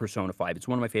loved Persona 5. It's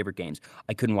one of my favorite games.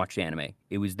 I couldn't watch the anime.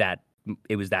 It was that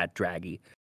draggy.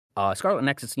 Scarlet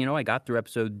Nexus, I got through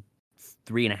episode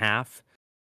 3.5,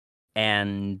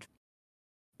 and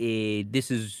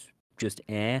this is just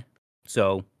eh.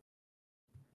 So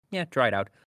yeah, try it out.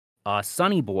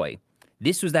 Sunny Boy.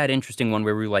 This was that interesting one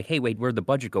where we were like, "Hey, wait, where'd the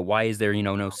budget go? Why is there,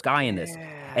 no sky in this?" And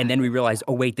Yeah. then we realized,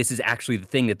 "Oh, wait, this is actually the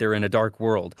thing that they're in a dark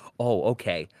world." Oh,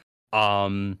 okay.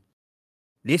 Um,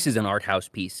 this is an art house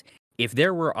piece. If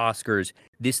there were Oscars,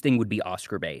 this thing would be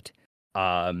Oscar bait.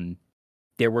 Um,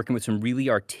 they're working with some really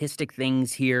artistic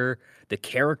things here. The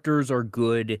characters are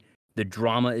good. The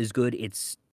drama is good.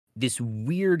 It's this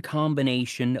weird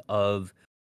combination of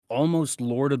almost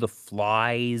Lord of the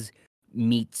Flies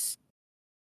meets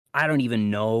I don't even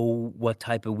know what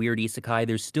type of weird isekai.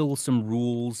 There's still some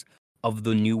rules of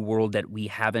the new world that we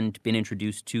haven't been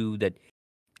introduced to that,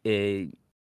 uh,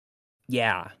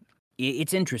 yeah,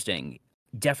 it's interesting.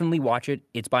 Definitely watch it.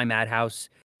 It's by Madhouse.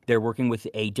 They're working with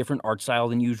a different art style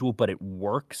than usual, but it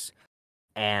works.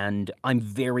 And I'm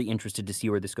very interested to see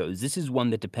where this goes. This is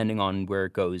one that, depending on where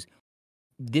it goes,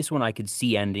 this one I could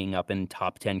see ending up in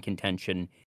top 10 contention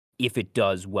if it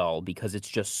does well, because it's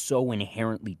just so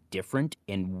inherently different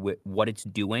in what it's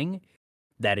doing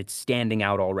that it's standing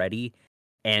out already,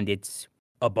 and it's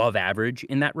above average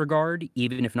in that regard,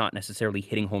 even if not necessarily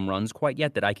hitting home runs quite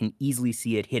yet, that I can easily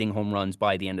see it hitting home runs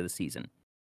by the end of the season.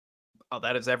 Oh,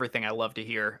 that is everything I love to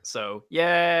hear. So,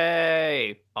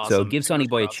 yay! So Awesome. give Sonny Fingers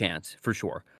Boy a crossed. chance, for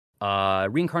sure.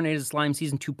 Reincarnated Slime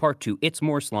Season 2 Part 2. It's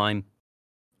more slime.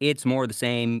 It's more the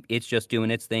same. It's just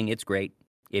doing its thing. It's great.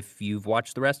 If you've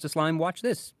watched the rest of Slime, watch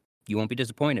this. You won't be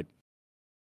disappointed.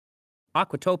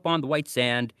 Aquatope on the White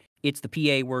Sand. It's the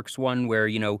PA Works one where,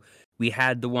 we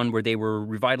had the one where they were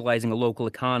revitalizing a local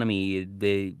economy.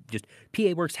 They just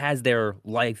PA Works has their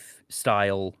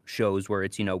lifestyle shows where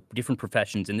it's, different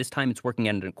professions. And this time it's working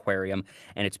at an aquarium,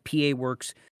 and it's PA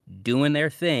Works doing their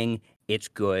thing. It's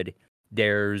good.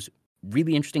 There's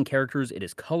really interesting characters. It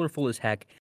is colorful as heck.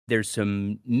 There's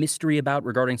some mystery about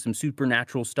regarding some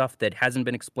supernatural stuff that hasn't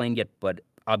been explained yet, but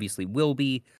obviously will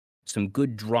be. Some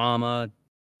good drama.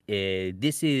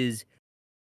 This is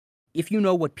if you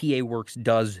know what PA Works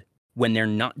does when they're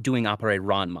not doing Appare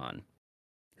Ranman,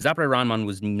 because Appare Ranman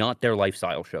was not their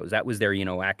lifestyle shows. That was their,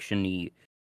 action-y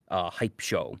hype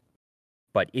show.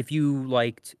 But if you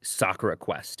liked Sakura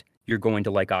Quest, you're going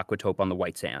to like Aquatope on the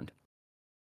White Sand.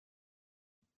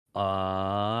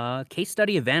 Case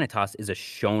Study of Vanitas is a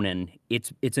shonen.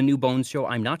 It's a new Bones show.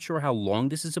 I'm not sure how long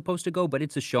this is supposed to go, but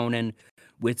it's a shonen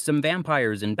with some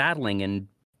vampires and battling, and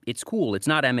it's cool. It's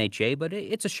not MHA, but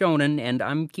it's a shonen, and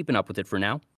I'm keeping up with it for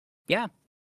now. Yeah,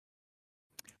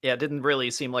 Yeah, it didn't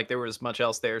really seem like there was much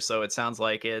else there, so it sounds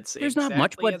like it's there's not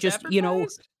much, exactly but as just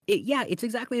advertised? yeah, it's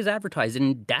exactly as advertised,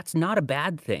 and that's not a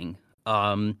bad thing.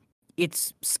 Um,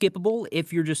 it's skippable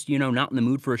if you're just not in the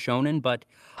mood for a shonen, but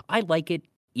I like it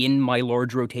in my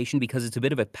large rotation because it's a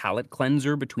bit of a palate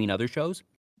cleanser between other shows.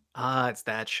 Ah, it's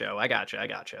that show. I gotcha, I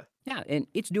gotcha. Yeah, and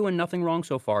it's doing nothing wrong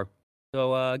so far.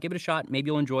 So give it a shot. Maybe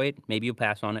you'll enjoy it. Maybe you'll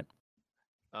pass on it.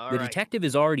 The Alright. Detective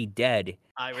Is Already Dead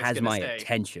I was has gonna my say,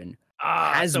 attention.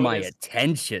 Has so my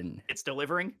attention. it's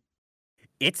delivering?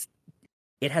 It's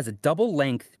it has a double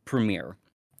length premiere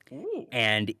Ooh.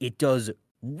 and it does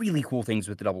really cool things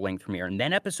with the double length premiere. And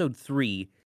then episode 3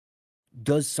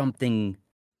 does something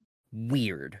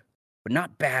weird, but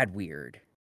not bad weird.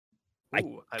 I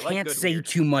Ooh, I like can't good say weird.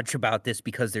 too much about this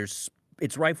because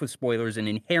it's rife with spoilers and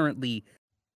inherently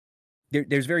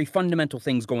there's very fundamental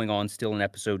things going on still in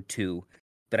episode 2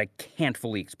 that I can't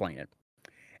fully explain it.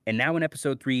 And now in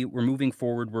episode 3, we're moving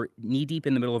forward. We're knee deep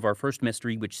in the middle of our first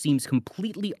mystery, which seems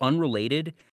completely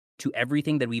unrelated to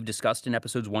everything that we've discussed in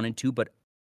episodes 1 and 2, but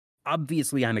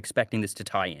obviously I'm expecting this to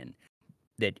tie in.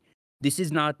 That this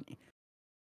is not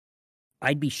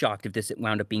I'd be shocked if this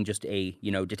wound up being just a,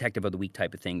 detective of the week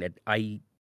type of thing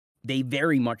they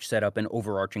very much set up an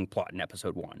overarching plot in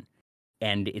episode 1.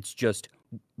 And it's just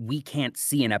we can't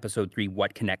see in episode 3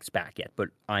 what connects back yet, but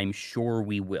I'm sure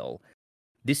we will.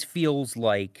 This feels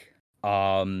like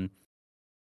Hyoka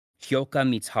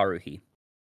meets Haruhi.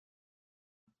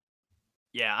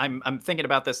 Yeah, I'm thinking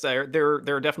about this. There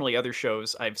are definitely other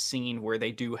shows I've seen where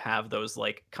they do have those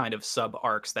like kind of sub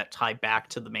arcs that tie back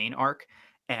to the main arc,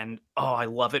 and oh, I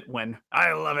love it when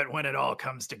it all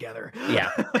comes together.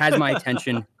 Yeah, has my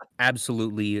attention.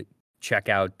 Absolutely check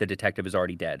out The Detective Is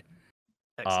Already Dead.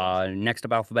 Excellent. Next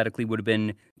up alphabetically would have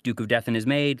been Duke of Death and His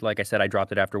Maid. Like I said, I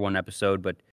dropped it after one episode,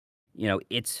 but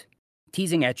it's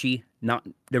teasing etchy.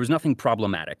 There was nothing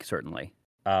problematic, certainly.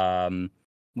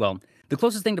 Well, the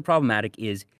closest thing to problematic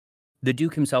is the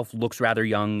Duke himself looks rather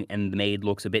young, and the maid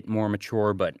looks a bit more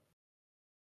mature. But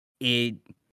the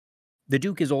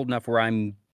Duke is old enough where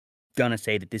I'm gonna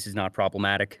say that this is not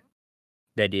problematic.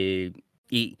 That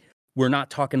we're not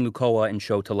talking Lukoa and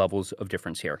Shota levels of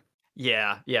difference here.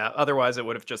 Yeah, yeah. Otherwise, it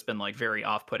would have just been like very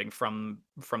off-putting from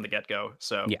the get-go.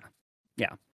 So Yeah,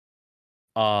 yeah.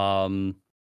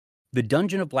 The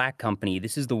Dungeon of Black Company,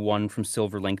 this is the one from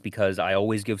Silverlink because I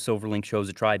always give Silverlink shows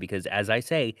a try because, as I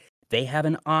say, they have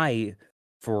an eye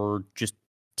for just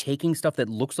taking stuff that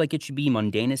looks like it should be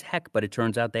mundane as heck, but it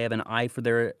turns out they have an eye for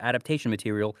their adaptation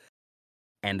material,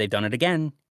 and they've done it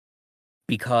again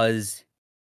because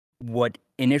what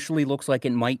initially looks like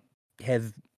it might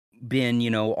have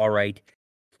been, all right,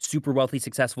 super wealthy,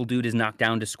 successful dude is knocked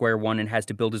down to square one and has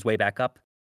to build his way back up.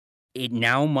 It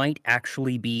now might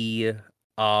actually be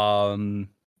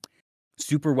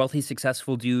super wealthy,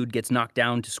 successful dude gets knocked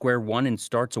down to square one and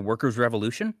starts a workers'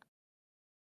 revolution.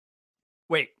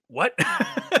 wait, what?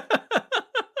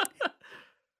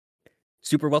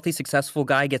 Super wealthy, successful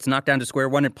guy gets knocked down to square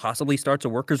one and possibly starts a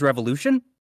workers' revolution.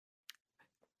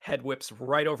 Head whips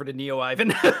right over to Neo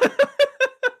Ivan.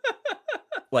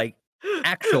 Like,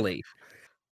 actually.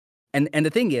 And the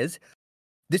thing is,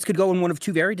 this could go in one of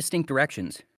two very distinct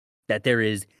directions. That there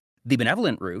is the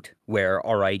benevolent route where,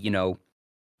 all right,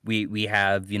 we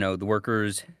have, the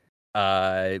workers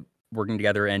working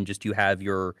together and just you have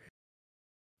your,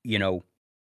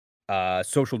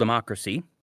 social democracy.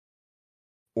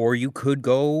 Or you could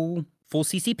go full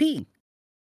CCP.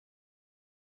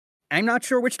 I'm not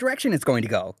sure which direction it's going to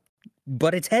go,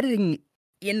 but it's heading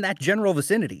in that general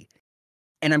vicinity.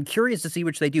 And I'm curious to see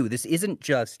which they do. This isn't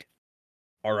just,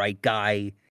 all right,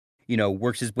 guy,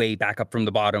 works his way back up from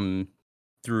the bottom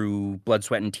through blood,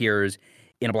 sweat, and tears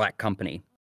in a black company.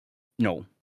 No.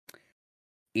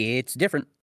 It's different.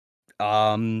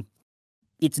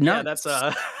 It's Yeah, not. that's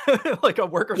like a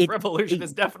workers' revolution it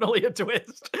is definitely a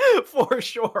twist for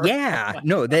sure. Yeah,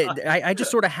 no, I just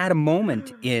sort of had a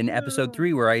moment in episode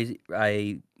 3 where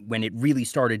I when it really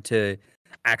started to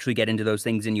actually get into those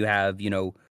things, and you have,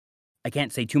 I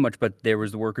can't say too much, but there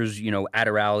was the workers, at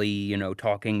a rally,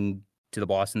 talking to the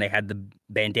boss, and they had the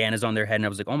bandanas on their head, and I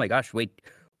was like, oh my gosh, wait,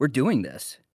 we're doing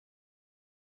this.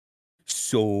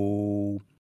 So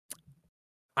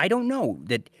I don't know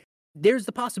that there's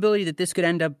the possibility that this could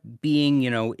end up being,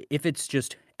 if it's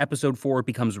just episode 4, it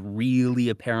becomes really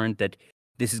apparent that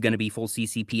this is going to be full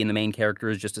CCP and the main character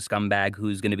is just a scumbag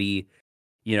who's going to be,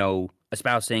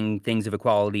 espousing things of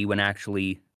equality when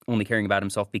actually only caring about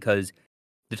himself, because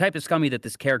the type of scummy that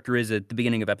this character is at the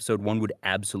beginning of episode 1 would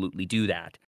absolutely do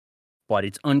that. But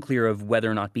it's unclear of whether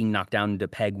or not being knocked down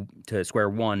to square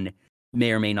one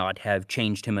may or may not have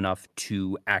changed him enough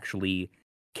to actually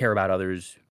care about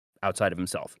others outside of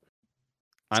himself.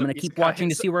 I'm So going to keep watching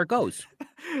to see where it goes.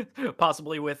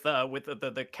 possibly with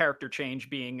the character change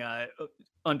being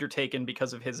undertaken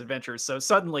because of his adventures. So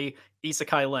suddenly,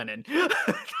 Isekai Lenin.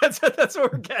 That's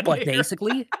what we're getting But here.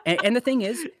 basically, and the thing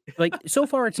is, like, so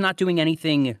far it's not doing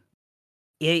anything.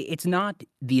 It's not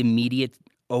the immediate,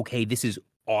 okay, this is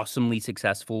awesomely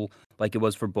successful like it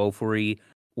was for Beaufry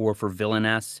or for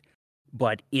Villainess,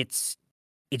 but it's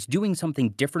doing something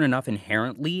different enough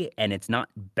inherently, and it's not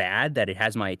bad that it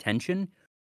has my attention.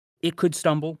 It could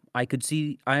stumble. I could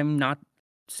see. I'm not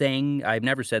saying. I've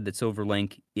never said that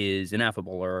Silverlink is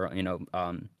ineffable or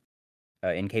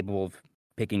incapable of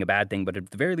picking a bad thing. But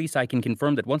at the very least, I can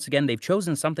confirm that once again they've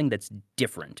chosen something that's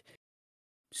different.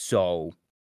 So,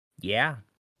 yeah.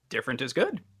 Different is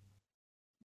good.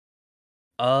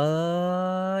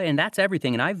 And that's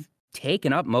everything. And I've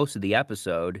taken up most of the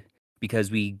episode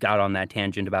because we got on that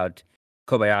tangent about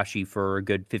Kobayashi for a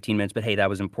good 15 minutes. But hey, that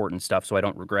was important stuff, so I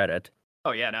don't regret it.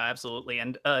 Oh yeah, no, absolutely.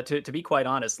 And to be quite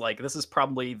honest, like this is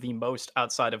probably the most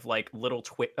outside of like little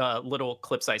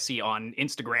clips I see on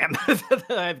Instagram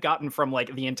that I've gotten from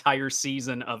like the entire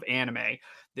season of anime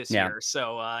this Yeah. year.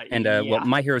 So And well, yeah.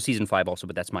 My Hero season 5 also,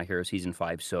 but that's My Hero season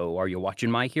 5. So, are you watching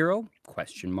My Hero?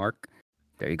 Question mark.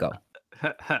 There you go.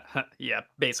 Yeah,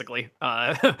 basically.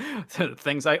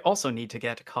 Things I also need to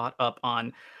get caught up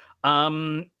on.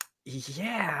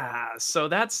 Yeah, so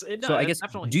that's it. So, No, I that's guess,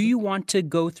 definitely. do you want to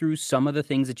go through some of the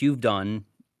things that you've done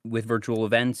with virtual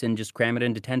events and just cram it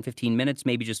into 10, 15 minutes?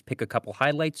 Maybe just pick a couple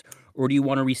highlights, or do you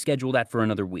want to reschedule that for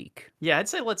another week? Yeah, I'd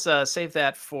say let's save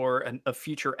that for a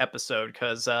future episode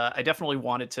because I definitely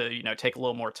wanted to, take a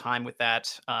little more time with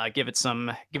that, give it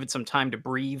some time to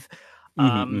breathe,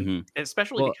 Mm-hmm.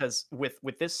 especially Well, because with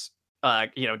this,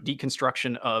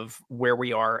 deconstruction of where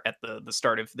we are at the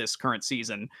start of this current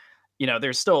season,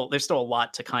 there's still a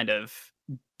lot to kind of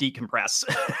decompress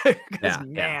because yeah.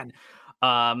 man,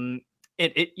 um,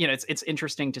 it's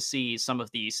interesting to see some of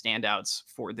the standouts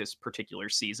for this particular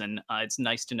season. It's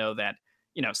nice to know that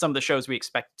some of the shows we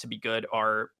expect to be good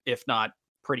are, if not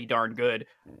pretty darn good,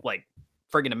 like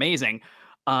friggin' amazing.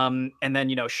 And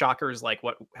then shockers like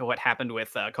what happened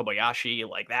with Kobayashi,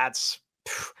 like that's.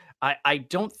 I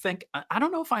don't think I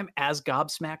don't know if I'm as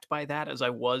gobsmacked by that as I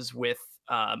was with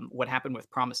what happened with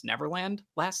Promise Neverland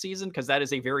last season because that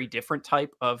is a very different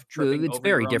type of tripping It's over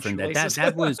your very own different. That that shoelaces.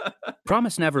 that was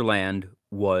Promise Neverland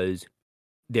was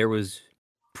there was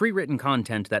pre-written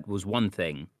content that was one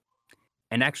thing.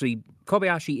 And actually,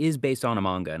 Kobayashi is based on a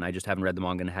manga, and I just haven't read the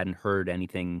manga and hadn't heard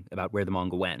anything about where the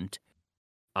manga went.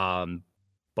 Um,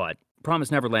 but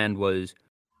Promise Neverland was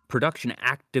production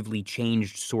actively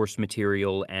changed source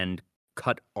material and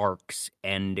cut arcs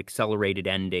and accelerated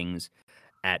endings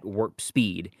at warp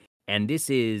speed. And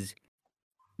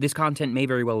this content may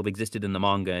very well have existed in the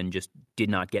manga and just did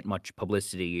not get much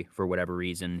publicity for whatever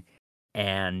reason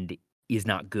and is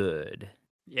not good.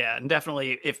 Yeah, and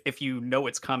definitely if you know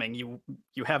it's coming, you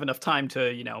have enough time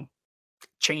to,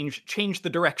 change the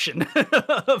direction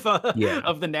Yeah.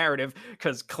 of the narrative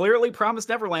because clearly Promised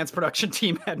Neverland's production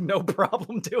team had no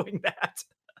problem doing that.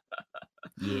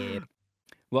 Yeah.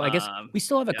 Well, I guess Um, we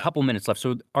still have a yeah. couple minutes left.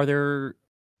 So,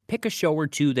 pick a show or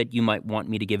two that you might want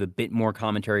me to give a bit more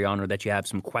commentary on, or that you have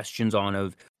some questions on?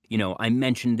 Of, I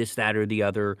mentioned this, that, or the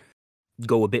other.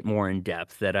 Go a bit more in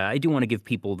depth. That I do want to give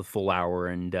people the full hour,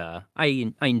 and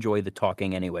I enjoy the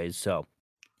talking anyways. So,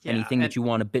 Yeah, anything and that you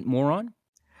want a bit more on?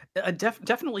 I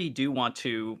definitely do want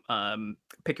to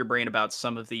pick your brain about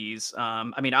some of these.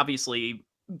 I mean, obviously,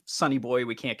 Sunny Boy,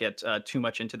 we can't get too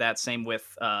much into that. Same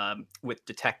with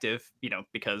Detective,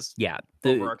 because Yeah.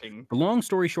 overarching. The long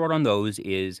story short on those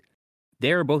is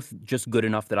they're both just good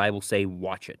enough that I will say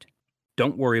watch it.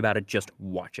 Don't worry about it. Just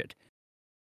watch it.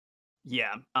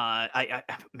 Yeah,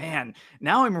 man,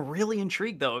 now I'm really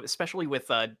intrigued though, especially with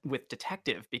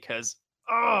Detective because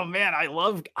oh man, I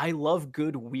love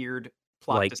good weird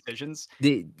plot Like decisions.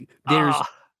 the there's Ah,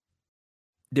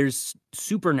 there's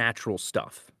supernatural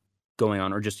stuff going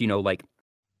on, or just like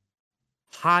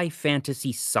high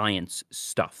fantasy science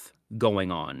stuff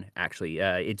going on. Actually,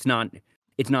 it's not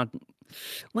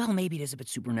Well, maybe it is a bit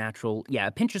supernatural. Yeah,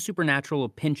 a pinch of supernatural, a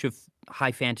pinch of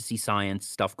high fantasy science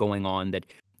stuff going on. That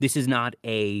this is not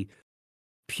a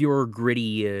pure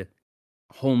gritty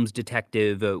Holmes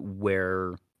detective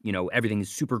where everything is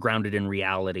super grounded in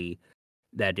reality.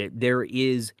 There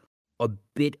is a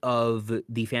bit of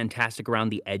the fantastic around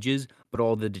the edges, but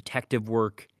all the detective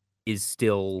work is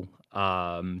still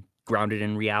grounded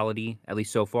in reality, at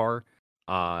least so far.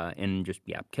 And just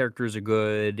yeah, characters are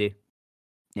good,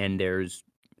 and there's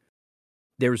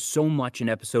so much in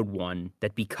episode 1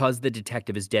 that because the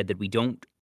detective is dead that we don't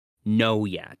know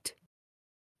yet,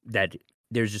 that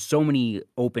there's just so many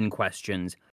open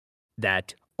questions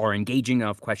that are engaging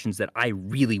enough questions that I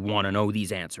really wanna know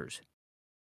these answers.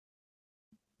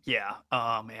 Yeah.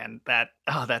 Oh man, that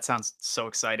sounds so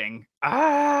exciting.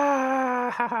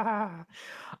 Ah.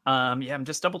 Yeah, I'm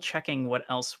just double checking what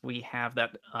else we have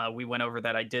that we went over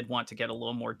that I did want to get a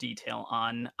little more detail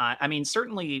on. I mean,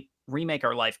 certainly remake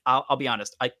our life. I'll be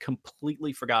honest, I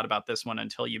completely forgot about this one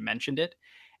until you mentioned it,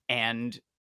 and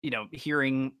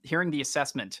hearing the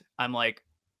assessment, I'm like,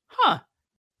 huh.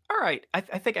 All right, I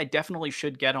think I definitely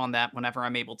should get on that whenever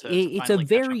I'm able to It's a finally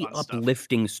catch up very on stuff.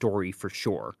 uplifting story for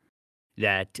sure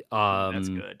that, Ooh, that's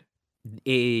good.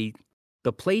 a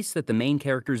the place that the main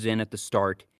character's in at the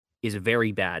start is a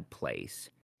very bad place.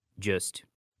 Just,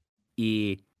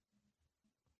 eh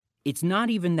it's not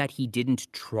even that he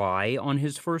didn't try on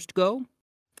his first go,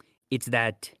 it's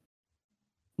that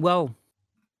well,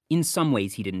 in some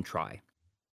ways he didn't try.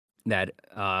 That,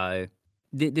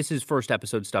 this is first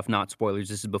episode stuff, not spoilers.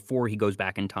 This is before he goes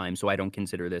back in time, so I don't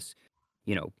consider this,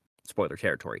 you know, spoiler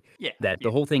territory. Yeah, That the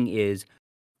yeah. whole thing is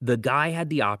the guy had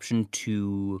the option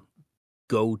to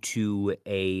go to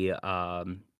a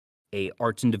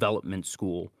arts and development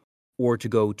school or to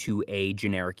go to a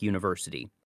generic university,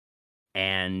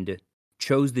 and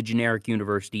chose the generic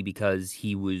university because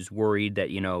he was worried that,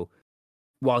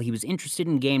 while he was interested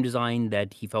in game design,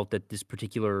 that he felt that this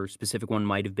particular specific one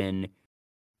might have been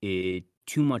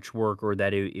too much work, or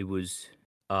that it was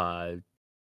uh,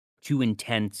 too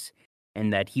intense,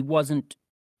 and that he wasn't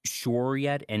sure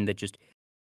yet, and that just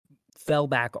fell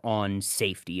back on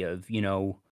safety of,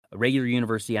 a regular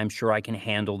university. I'm sure I can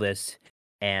handle this,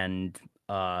 and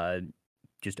uh,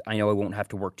 just I know I won't have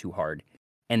to work too hard,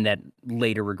 and that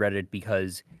later regretted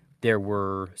because there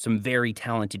were some very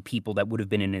talented people that would have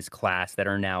been in his class that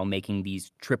are now making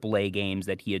these AAA games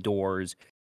that he adores.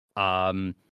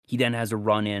 He then has a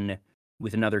run in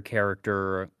with another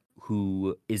character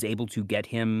who is able to get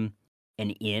him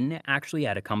an in actually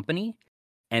at a company.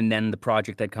 And then the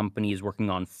project that company is working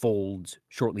on folds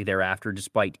shortly thereafter,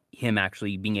 despite him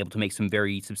actually being able to make some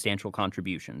very substantial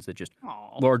contributions that just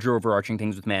Oh. larger overarching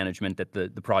things with management that the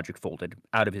project folded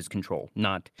out of his control,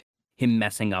 not him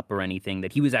messing up or anything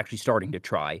that he was actually starting to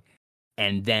try.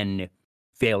 And then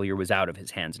failure was out of his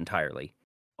hands entirely.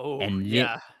 Oh, And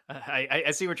yeah.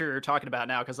 I see what you're talking about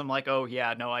now because 'cause I'm like, "Oh,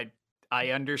 yeah, no, I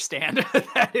understand."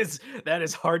 That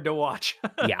is hard to watch.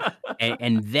 yeah,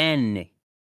 and then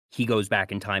he goes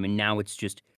back in time, and now it's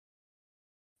just,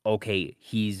 okay,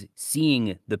 he's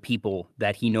seeing the people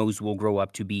that he knows will grow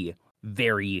up to be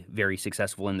very, very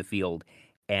successful in the field,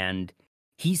 and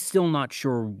he's still not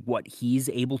sure what he's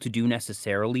able to do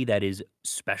necessarily that is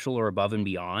special or above and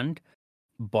beyond,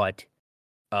 but,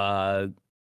 uh,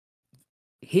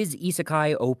 his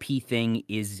isekai OP thing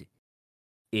is,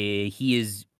 he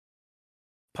is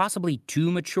possibly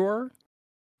too mature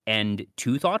and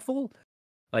too thoughtful.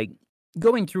 Like,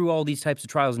 going through all these types of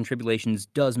trials and tribulations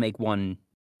does make one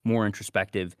more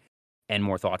introspective and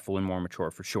more thoughtful and more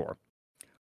mature for sure.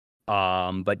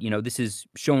 But this is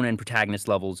shown in protagonist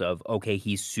levels of, okay,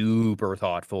 he's super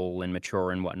thoughtful and mature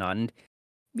and whatnot. And,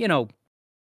 you know,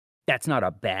 that's not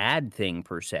a bad thing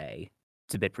per se.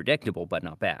 It's a bit predictable, but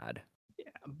not bad.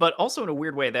 But also in a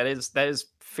weird way, that is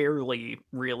fairly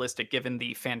realistic given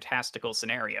the fantastical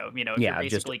scenario. If you're Yeah,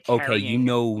 just basically okay, you carrying.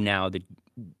 know now that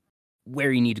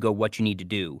where you need to go, what you need to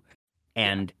do.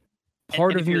 Yeah. And And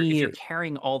part and of if you're me,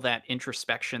 carrying all that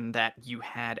introspection that you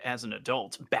had as an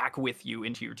adult back with you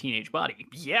into your teenage body,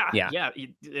 yeah, yeah, yeah,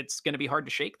 it's gonna be hard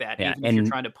to shake that yeah, even if you're and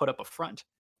trying to put up a front.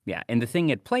 yeah, and the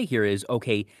thing at play here is,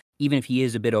 okay, even if he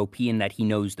is a bit OP in that he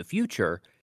knows the future,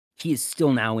 he is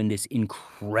still now in this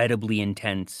incredibly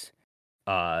intense,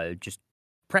 just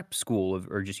prep school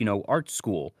or just, art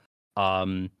school.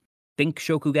 Um, think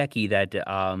Shokugeki that,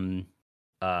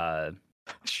 uh,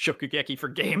 Shokugeki for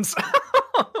games.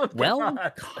 Oh well,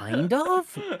 god. kind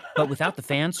of, but without the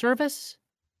fan service.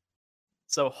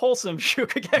 So wholesome That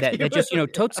Shokugeki just,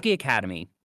 with Totsuki Academy.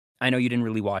 I know you didn't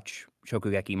really watch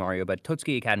Shokugeki Mario, but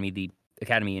Totsuki Academy, the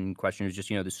academy in question is just,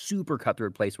 the super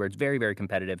cutthroat place where it's very, very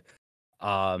competitive.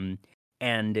 Um,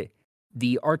 And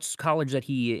the arts college that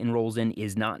he enrolls in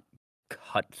is not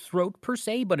cutthroat per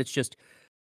se, but it's just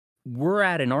we're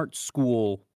at an art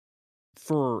school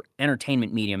for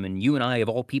entertainment medium, and you and I, of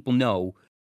all people, know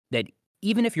that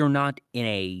even if you're not in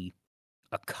a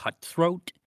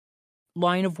cutthroat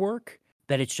line of work,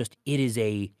 that it is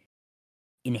a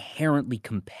inherently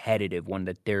competitive one,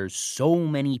 that there's so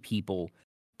many people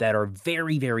that are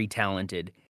very, very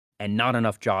talented and not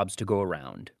enough jobs to go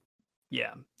around.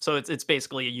 Yeah. So it's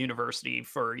basically a university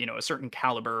for, a certain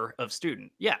caliber of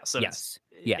student. Yeah, so Yes.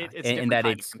 Yeah, it's a and different that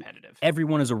kind of it's competitive.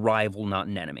 everyone is a rival, not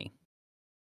an enemy.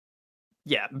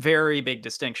 Yeah, very big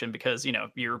distinction because,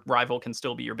 your rival can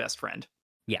still be your best friend.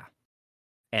 Yeah,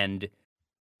 and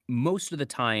most of the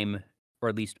time, or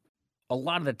at least a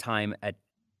lot of the time at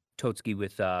Totsuki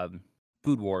with,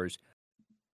 Food Wars,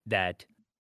 that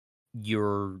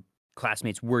your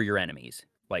classmates were your enemies,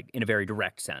 like, in a very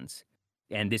direct sense,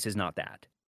 and this is not that.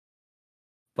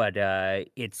 But,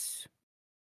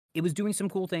 it was doing some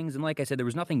cool things, and like I said, there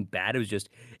was nothing bad, it was just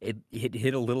it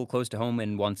hit a little close to home,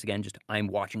 and once again, just I'm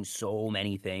watching so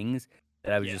many things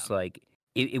that I was Yeah. just like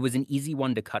it was an easy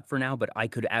one to cut for now, but I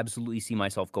could absolutely see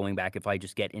myself going back if I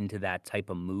just get into that type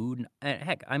of mood.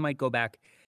 Heck, I might go back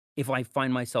if I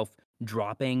find myself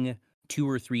dropping 2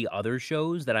 or 3 other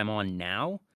shows that I'm on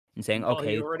now and saying, Well, you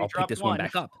 "Okay, already I'll pick dropped this one one.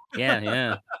 back up." Yeah,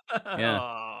 yeah, yeah.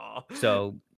 Aw.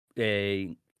 So,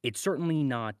 it's certainly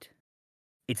not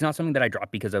it's not something that I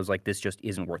dropped because I was like, "This just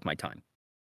isn't worth my time."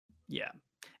 Yeah.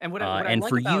 And what I And like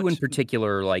for you about in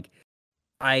particular, like,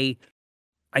 I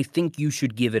I think you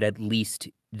should give it at least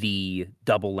the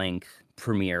double length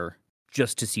premiere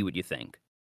just to see what you think.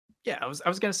 Yeah, I was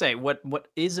gonna say what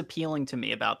is appealing to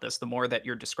me about this, the more that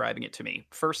you're describing it to me.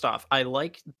 First off, I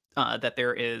like that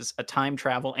there is a time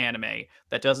travel anime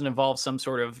that doesn't involve some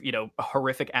sort of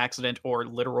horrific accident or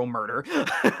literal murder,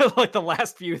 like the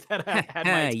last few that had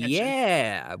my attention.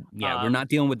 Yeah. Yeah, we're Um, not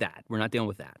dealing with that. We're not dealing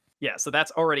with that. yeah, so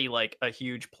that's already like a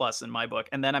huge plus in my book.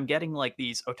 And then I'm getting like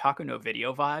these otaku no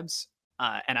video vibes,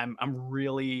 and I'm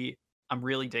really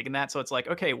digging that. So it's like,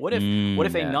 okay, what if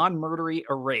a Yeah. non-murdery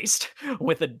erased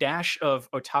with a dash of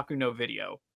otaku no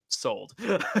video sold?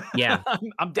 Yeah.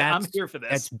 I'm here for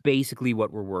That's this. basically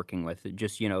what we're working with.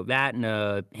 Just, that and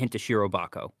a hint of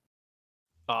Shirobako.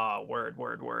 Word,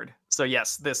 word, word. So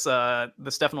yes, this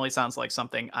definitely sounds like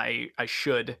something I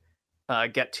should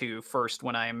get to first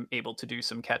when I'm able to do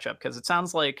some catch up because it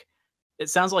sounds like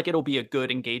it'll be a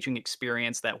good engaging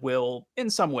experience that will in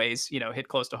some ways hit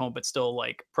close to home but still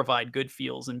like provide good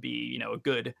feels and be a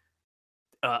good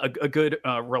a good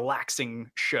relaxing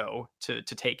show to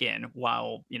take in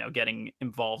while getting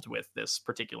involved with this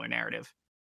particular narrative.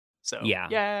 So Yeah.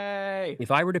 yay.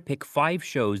 If I were to pick 5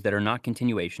 shows that are not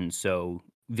continuations, so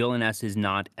Villainess is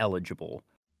not eligible,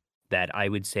 that I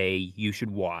would say you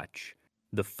should watch,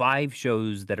 the 5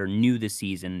 shows that are new this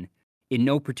season, in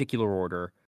no particular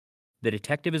order: The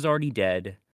Detective Is Already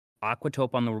Dead,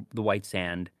 Aquatope on the White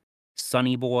Sand,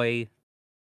 Sunny Boy,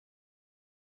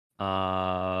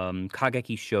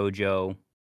 Kageki Shoujo,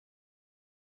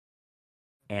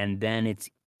 and then it's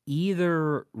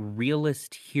either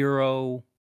Realist Hero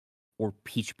or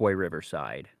Peach Boy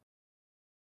Riverside.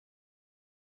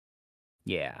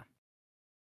 Yeah.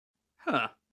 Huh.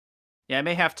 Yeah, I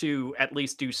may have to at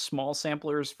least do small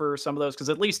samplers for some of those because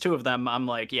at least two of them, I'm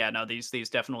like, yeah, no, these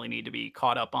definitely need to be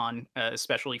caught up on,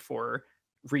 especially for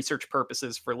research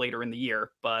purposes for later in the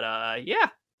year. But yeah,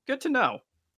 good to know.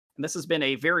 And this has been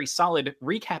a very solid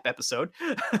recap episode.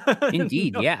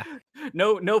 Indeed, no, yeah.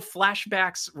 no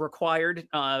flashbacks required.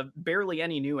 Barely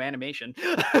any new animation.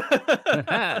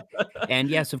 And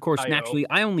yes, of course, IO. naturally,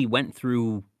 I only went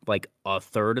through, like, a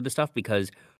third of the stuff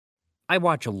because I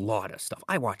watch a lot of stuff.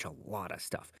 I watch a lot of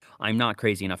stuff. I'm not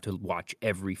crazy enough to watch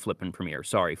every flippin' premiere.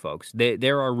 Sorry, folks.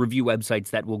 There are review websites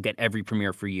that will get every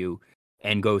premiere for you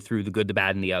and go through the good, the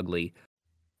bad, and the ugly.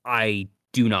 I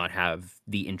do not have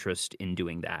the interest in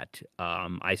doing that.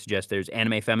 I suggest there's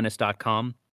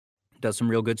animefeminist.com, does some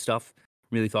real good stuff,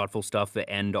 really thoughtful stuff,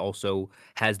 and also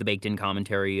has the baked in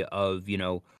commentary of,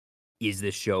 is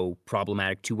this show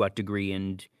problematic to what degree?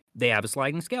 And they have a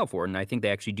sliding scale for it. And I think they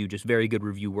actually do just very good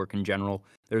review work in general.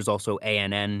 There's also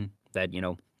ANN that,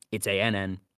 it's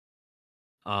ANN.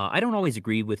 I don't always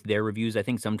agree with their reviews. I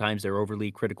think sometimes they're overly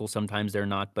critical, sometimes they're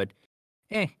not. But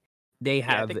eh, they Yeah,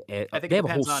 I have think I think they it have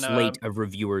a whole depends on slate of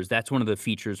reviewers. That's one of the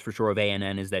features for sure of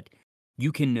ANN is that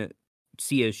you can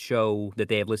see a show that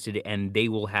they have listed, and they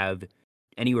will have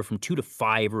anywhere from 2 to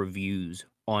 5 reviews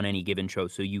on any given show,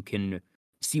 so you can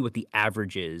see what the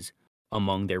average is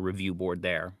among their review board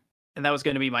there. And that was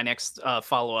gonna be my next,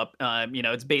 follow-up.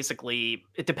 It's basically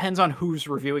it depends on who's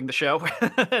reviewing the show,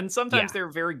 and sometimes Yeah, they're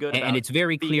very good and about it's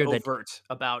very being clear that overt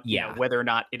about, yeah, whether or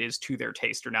not it is to their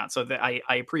taste or not, so that I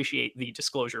appreciate the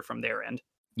disclosure from their end.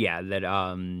 yeah, that,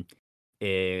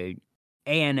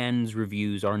 ANN's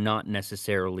reviews are not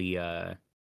necessarily,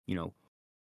 you know,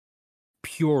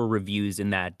 pure reviews in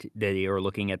that they are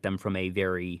looking at them from a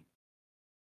very,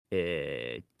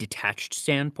 detached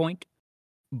standpoint.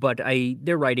 But I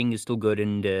their writing is still good,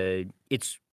 and,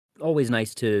 it's always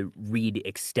nice to read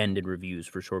extended reviews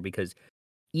for sure, because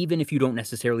even if you don't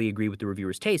necessarily agree with the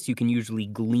reviewer's taste, you can usually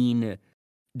glean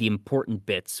the important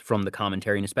bits from the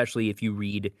commentary, and especially if you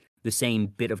read the same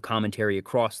bit of commentary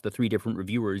across the 3 different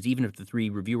reviewers, even if the 3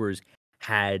 reviewers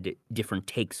had different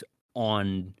takes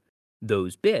on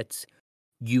those bits,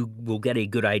 you will get a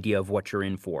good idea of what you're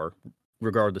in for,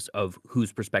 regardless of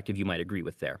whose perspective you might agree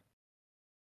with there.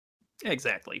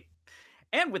 Exactly.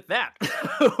 And with that,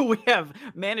 we have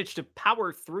managed to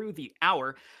power through the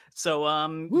hour. So,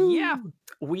 yeah,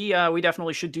 Woo! we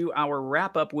definitely should do our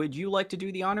wrap up. Would you like to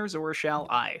do the honors, or shall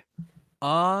I?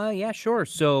 Yeah, sure.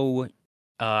 So,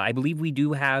 I believe we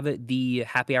do have the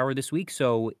happy hour this week.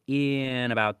 So,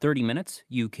 in about 30 minutes,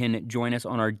 you can join us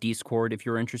on our Discord if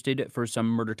you're interested for some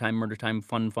murder time,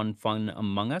 fun, fun, fun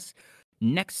among us.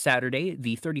 Next Saturday,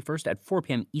 the 31st at 4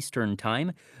 p.m. Eastern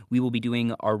Time, we will be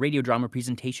doing our radio drama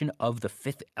presentation of The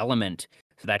Fifth Element.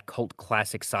 So, that cult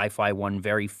classic sci fi one,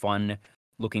 very fun.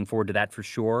 Looking forward to that for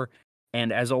sure.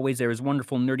 And as always, there is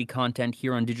wonderful nerdy content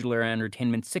here on Digital Era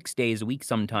Entertainment 6 days a week,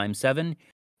 sometimes seven.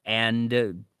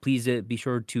 And please be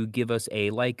sure to give us a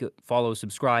like, follow,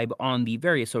 subscribe on the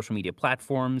various social media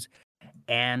platforms.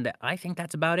 And I think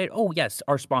that's about it. Oh, yes,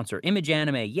 our sponsor, Image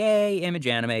Anime. Yay, Image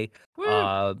Anime. Woo!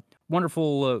 Uh,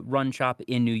 Wonderful run shop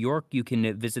in New York. You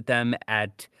can visit them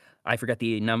at, I forget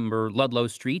the number, Ludlow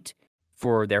Street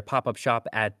for their pop up shop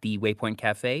at the Waypoint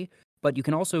Cafe. But you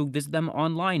can also visit them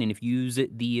online. And if you use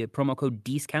the promo code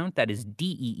DESCOUNT, that is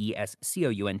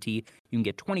DEESCOUNT, you can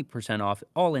get 20% off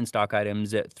all in stock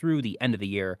items through the end of the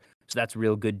year. So that's a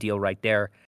real good deal right there.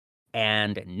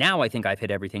 And now I think I've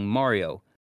hit everything. Mario,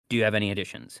 do you have any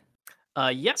additions?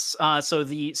 Yes. So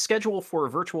the schedule for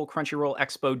Virtual Crunchyroll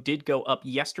Expo did go up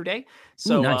yesterday. Ooh,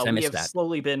 So nice. I we missed have that.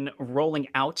 slowly been rolling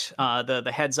out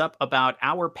the heads up about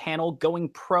our panel going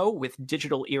pro with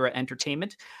Digital Era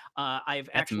Entertainment. I've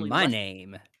That's actually my left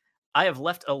name. I have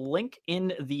left a link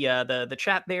in the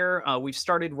chat there. We've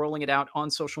started rolling it out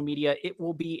on social media. It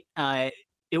will be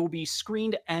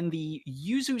screened and the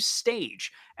Yuzu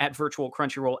stage at Virtual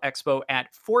Crunchyroll Expo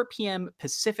at 4 p.m.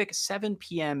 Pacific, 7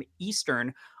 p.m.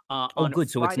 Eastern Oh, on good.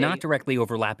 So it's not Friday. directly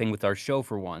overlapping with our show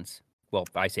for once. Well,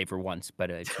 I say for once, but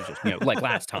it's just, like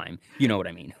last time. You know what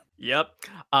I mean. Yep.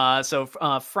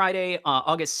 Friday,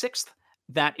 August 6th,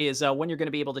 that is when you're going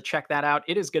to be able to check that out.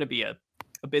 It is going to be a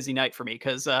busy night for me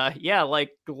because, yeah,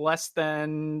 like less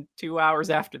than 2 hours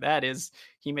after that is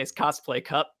Hime's cosplay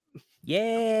cup.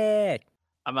 Yeah.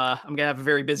 I'm gonna have a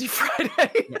very busy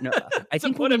Friday, Yeah, no, I to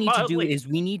think what put we it need to do mildly. is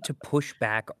we need to push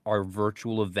back our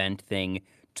virtual event thing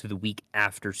to the week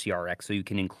after CRX so you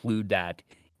can include that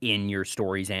in your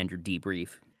stories and your debrief.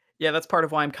 Yeah, that's part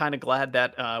of why I'm kind of glad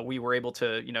that we were able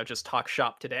to, just talk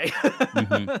shop today,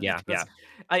 Yeah, yeah, because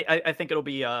I think it'll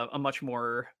be a much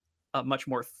more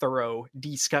thorough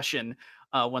discussion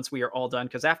once we are all done.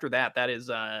 Because after that, that is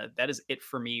it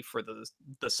for me for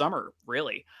the summer,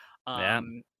 really. yeah.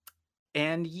 Um,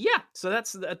 And yeah, so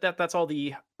that's all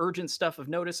the urgent stuff of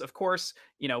notice. Of course,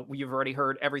 you've already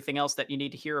heard everything else that you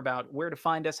need to hear about where to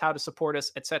find us, how to support us,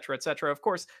 etc., etc. Of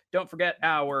course, don't forget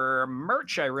our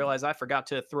merch. I realize I forgot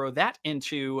to throw that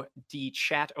into the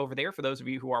chat over there for those of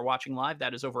you who are watching live.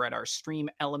 That is over at our Stream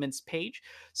Elements page.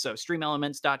 So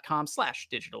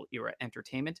streamelements.com/digital era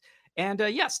entertainment. And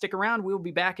yeah, stick around. We'll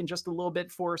be back in just a little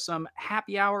bit for some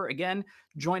happy hour. Again,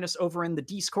 join us over in the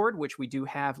Discord, which we do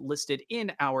have listed in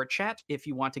our chat if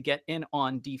you want to get in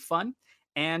on D-Fun.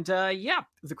 And yeah,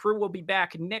 the crew will be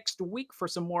back next week for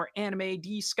some more anime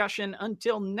discussion.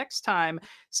 Until next time,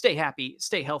 stay happy,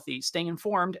 stay healthy, stay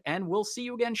informed, and we'll see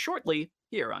you again shortly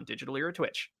here on Digital Era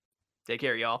Twitch. Take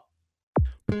care, y'all.